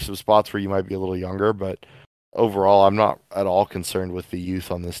think that there's some spots where you might be a little younger, but overall, I'm not at all concerned with the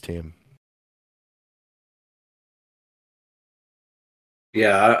youth on this team.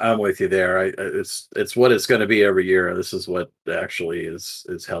 Yeah, I'm with you there. It's what it's going to be every year. This is what actually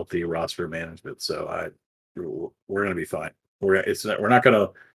is healthy roster management. So we're going to be fine. We're not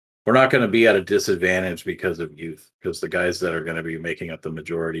going to be at a disadvantage because of youth, because the guys that are going to be making up the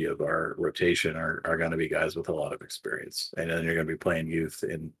majority of our rotation are going to be guys with a lot of experience, and then you're going to be playing youth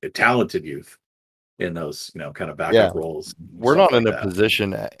and talented youth in those kind of backup roles. We're not in a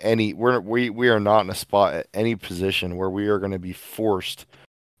position at any we are not in a spot at any position where we are going to be forced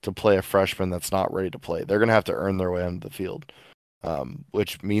to play a freshman that's not ready to play. They're going to have to earn their way onto the field,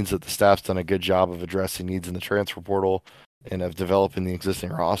 which means that the staff's done a good job of addressing needs in the transfer portal and of developing the existing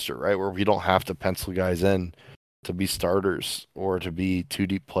roster, right? Where we don't have to pencil guys in to be starters or to be 2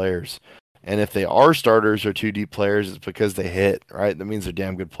 deep players. And if they are starters or 2 deep players, it's because they hit, right? That means they're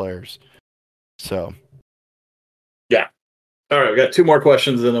damn good players. So, yeah. All right, we got 2 more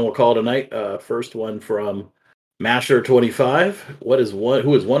questions, and then we'll call it a night. First one from Masher25.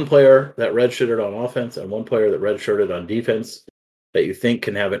 Who is one player that redshirted on offense and one player that redshirted on defense that you think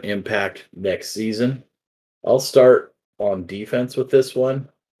can have an impact next season? I'll start on defense with this one.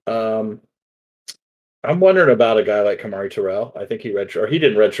 I'm wondering about a guy like Kamari Terrell. I think he redshirted. Or he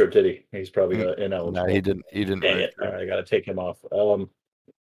didn't redshirt, did he? He's probably ineligible. No, he didn't. Dang it. All right, I got to take him off.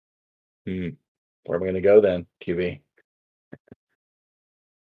 Where am I going to go then, QB?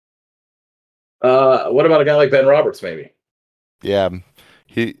 What about a guy like Ben Roberts, maybe? Yeah,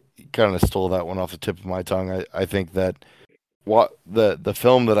 he kind of stole that one off the tip of my tongue. I think that the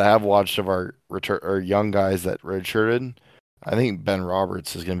film that I have watched of our young guys that redshirted, I think Ben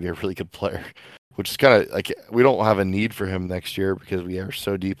Roberts is going to be a really good player, which is kind of like we don't have a need for him next year because we are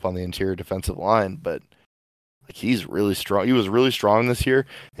so deep on the interior defensive line, but like he's really strong. He was really strong this year,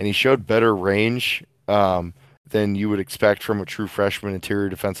 and he showed better range than you would expect from a true freshman interior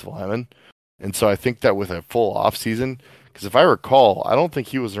defensive lineman. And so I think that with a full offseason, because if I recall, I don't think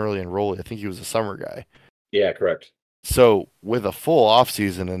he was an early enrollee. I think he was a summer guy. Yeah, correct. So with a full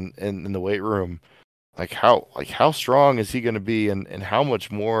offseason in the weight room, how strong is he going to be, and how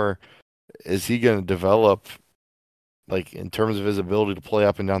much more is he going to develop, like in terms of his ability to play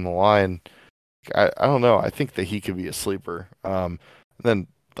up and down the line? I don't know. I think that he could be a sleeper. Then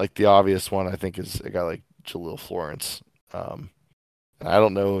like the obvious one, I think, is a guy like Jaleel Florence. I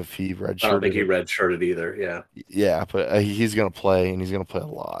don't know if he I don't think redshirted he it. redshirted either. Yeah. Yeah, but he's going to play, and he's going to play a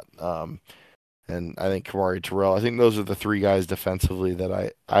lot. And I think Kamari Terrell. I think those are the three guys defensively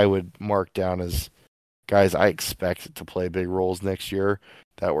that I would mark down as guys I expect to play big roles next year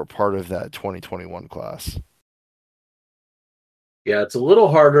that were part of that 2021 class. Yeah, it's a little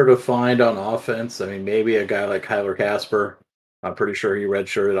harder to find on offense. I mean, maybe a guy like Kyler Casper. I'm pretty sure he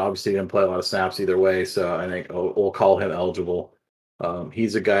redshirted. Obviously, he didn't play a lot of snaps either way, so I think we'll call him eligible.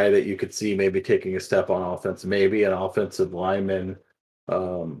 He's a guy that you could see maybe taking a step on offense, maybe an offensive lineman.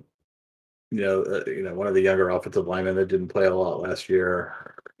 Um, one of the younger offensive linemen that didn't play a lot last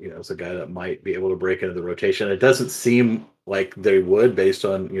year. Is a guy that might be able to break into the rotation. It doesn't seem like they would, based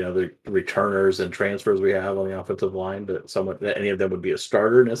on the returners and transfers we have on the offensive line, that any of them would be a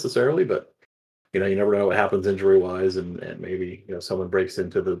starter necessarily. But you never know what happens injury wise, and maybe someone breaks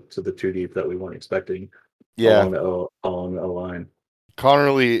into the two deep that we weren't expecting Yeah, along the line.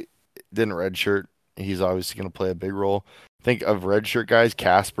 Connerly didn't redshirt. He's obviously going to play a big role. I think of redshirt guys,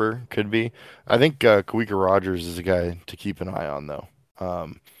 Casper could be. I think Kawika Rogers is a guy to keep an eye on, though.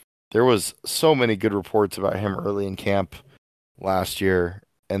 There was so many good reports about him early in camp last year,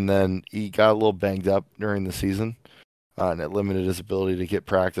 and then he got a little banged up during the season, and it limited his ability to get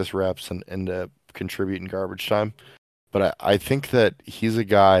practice reps and to contribute in garbage time. But I think that he's a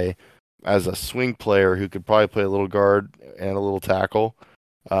guy as a swing player who could probably play a little guard and a little tackle.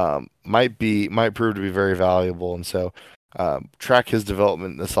 Might prove to be very valuable, and so track his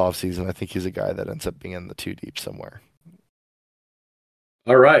development this offseason. I think he's a guy that ends up being in the two deep somewhere.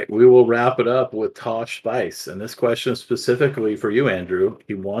 All right, we will wrap it up with Tosh Spice, and this question is specifically for you, Andrew.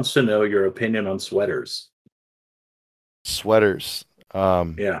 He wants to know your opinion on sweaters. Sweaters.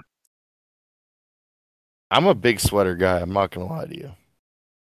 Yeah. I'm a big sweater guy. I'm not gonna lie to you.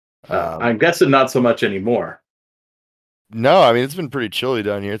 I'm guessing not so much anymore. No, I mean it's been pretty chilly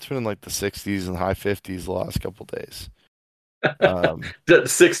down here. It's been in like the 60s and high 50s the last couple days. The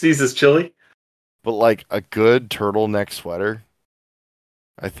 60s is chilly, but like a good turtleneck sweater,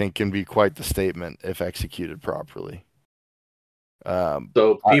 I think can be quite the statement if executed properly.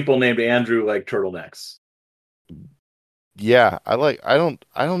 So people named Andrew like turtlenecks. Yeah, I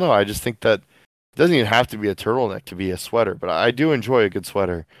don't know. I just think that it doesn't even have to be a turtleneck to be a sweater, but I do enjoy a good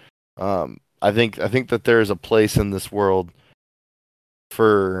sweater. I think that there is a place in this world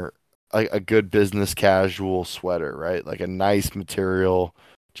for a good business casual sweater, right? Like a nice material,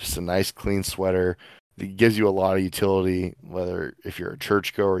 just a nice clean sweater. It gives you a lot of utility, whether if you're a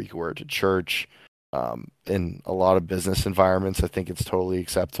churchgoer, you can wear it to church. In a lot of business environments, I think it's totally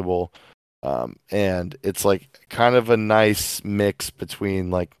acceptable. And it's like kind of a nice mix between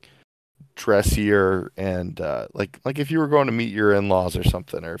like dressier and like if you were going to meet your in-laws or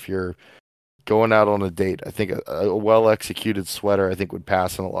something, or if you're going out on a date. I think a well-executed sweater I think would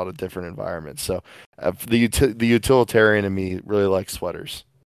pass in a lot of different environments. So the utilitarian in me really likes sweaters.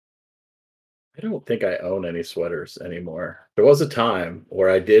 I don't think I own any sweaters anymore. There was a time where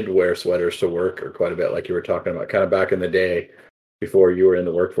I did wear sweaters to work, or quite a bit, like you were talking about, kind of back in the day before you were in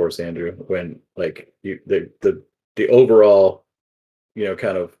the workforce, Andrew, when like the overall,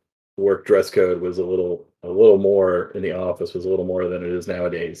 kind of work dress code was a little more in the office, was a little more than it is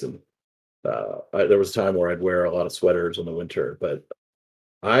nowadays. And there was a time where I'd wear a lot of sweaters in the winter, but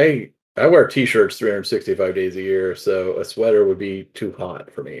I wear t-shirts 365 days a year, so a sweater would be too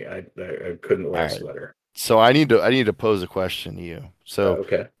hot for me. I couldn't wear a sweater. So I need to pose a question to you. So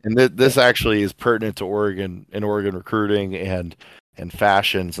okay, and this actually is pertinent to Oregon and Oregon recruiting and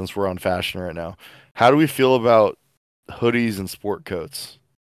fashion, since we're on fashion right now. How do we feel about hoodies and sport coats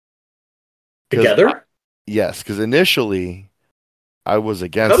together? Yes, because initially I was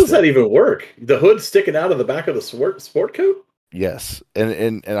against. How does that even work? The hood sticking out of the back of the sport coat? Yes,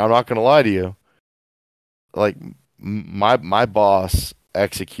 and I'm not gonna lie to you. Like my boss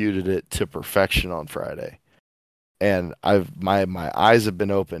executed it to perfection on Friday, and my eyes have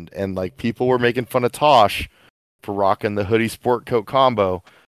been opened, and like people were making fun of Tosh for rocking the hoodie sport coat combo,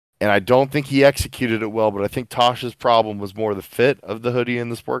 and I don't think he executed it well. But I think Tosh's problem was more the fit of the hoodie and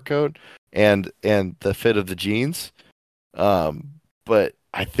the sport coat, and the fit of the jeans. But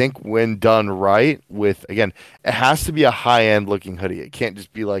I think when done right, with again, it has to be a high end looking hoodie. It can't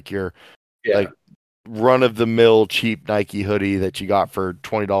just be like your like run of the mill cheap Nike hoodie that you got for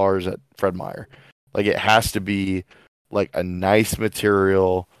 $20 at Fred Meyer. Like it has to be like a nice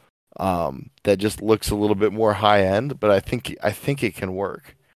material that just looks a little bit more high end. But I think it can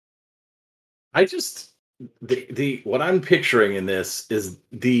work. I just the what I'm picturing in this is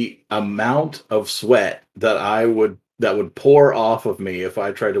the amount of sweat that would pour off of me if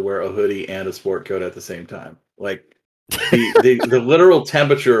I tried to wear a hoodie and a sport coat at the same time. Like The literal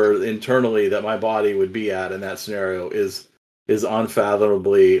temperature internally that my body would be at in that scenario is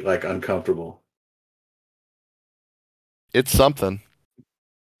unfathomably like uncomfortable. It's something.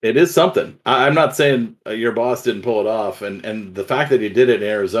 It is something. I'm not saying your boss didn't pull it off, and the fact that he did it in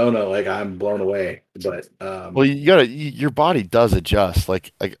Arizona, like I'm blown away. But Well, your body does adjust.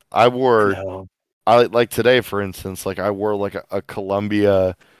 Like I wore, no. I like today, for instance, like I wore like a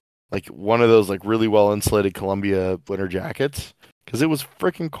Columbia, like one of those like really well insulated Columbia winter jackets because it was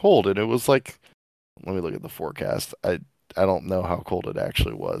freaking cold, and it was like, let me look at the forecast. I don't know how cold it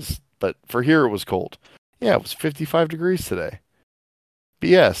actually was, but for here it was cold. Yeah, it was 55 degrees today.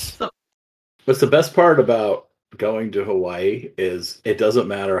 BS. What's the best part about going to Hawaii is it doesn't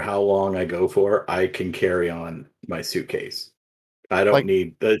matter how long I go for, I can carry on my suitcase. I don't Like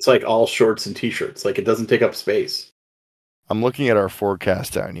need it's like all shorts and t-shirts. Like it doesn't take up space. I'm looking at our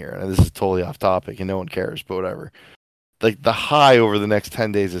forecast down here, and this is totally off topic, and no one cares, but whatever. Like the high over the next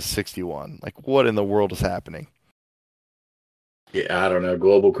 10 days is 61. Like what in the world is happening? Yeah, I don't know.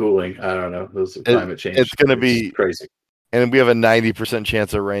 Global cooling. I don't know. Those climate change. It's going to It's be, crazy. and we have a 90%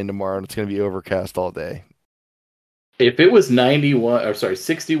 chance of rain tomorrow, and it's going to be overcast all day. If it was 91 or sorry,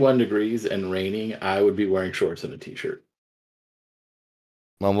 61 degrees and raining, I would be wearing shorts and a t-shirt.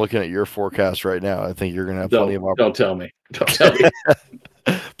 I'm looking at your forecast right now. I think you're going to have Don't tell me. Don't tell me.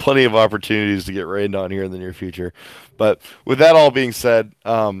 plenty of opportunities to get rained on here in the near future. But with that all being said,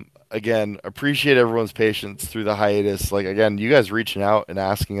 again, appreciate everyone's patience through the hiatus. Like again, you guys reaching out and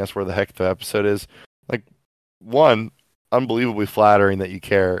asking us where the heck the episode is. Like one, unbelievably flattering that you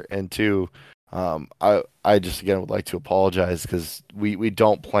care, and two, I just again would like to apologize because we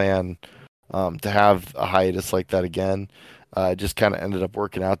don't plan to have a hiatus like that again. It just kind of ended up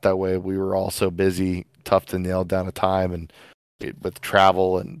working out that way. We were all so busy, tough to nail down a time, and with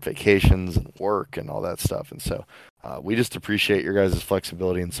travel and vacations and work and all that stuff. And so we just appreciate your guys'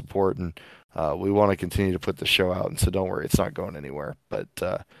 flexibility and support, and we want to continue to put the show out. And so don't worry, it's not going anywhere.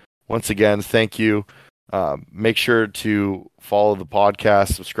 But once again, thank you. Make sure to follow the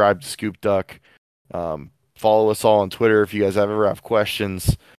podcast, subscribe to Scoop Duck, follow us all on Twitter if you guys ever have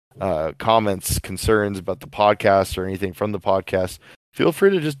questions, comments, concerns about the podcast or anything from the podcast. Feel free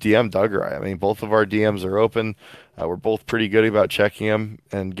to just DM Doug or I. I mean, both of our DMs are open. We're both pretty good about checking them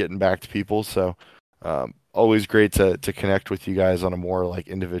and getting back to people. So always great to connect with you guys on a more like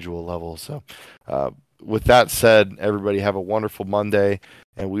individual level. So with that said, everybody have a wonderful Monday,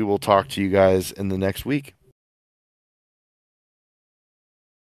 and we will talk to you guys in the next week.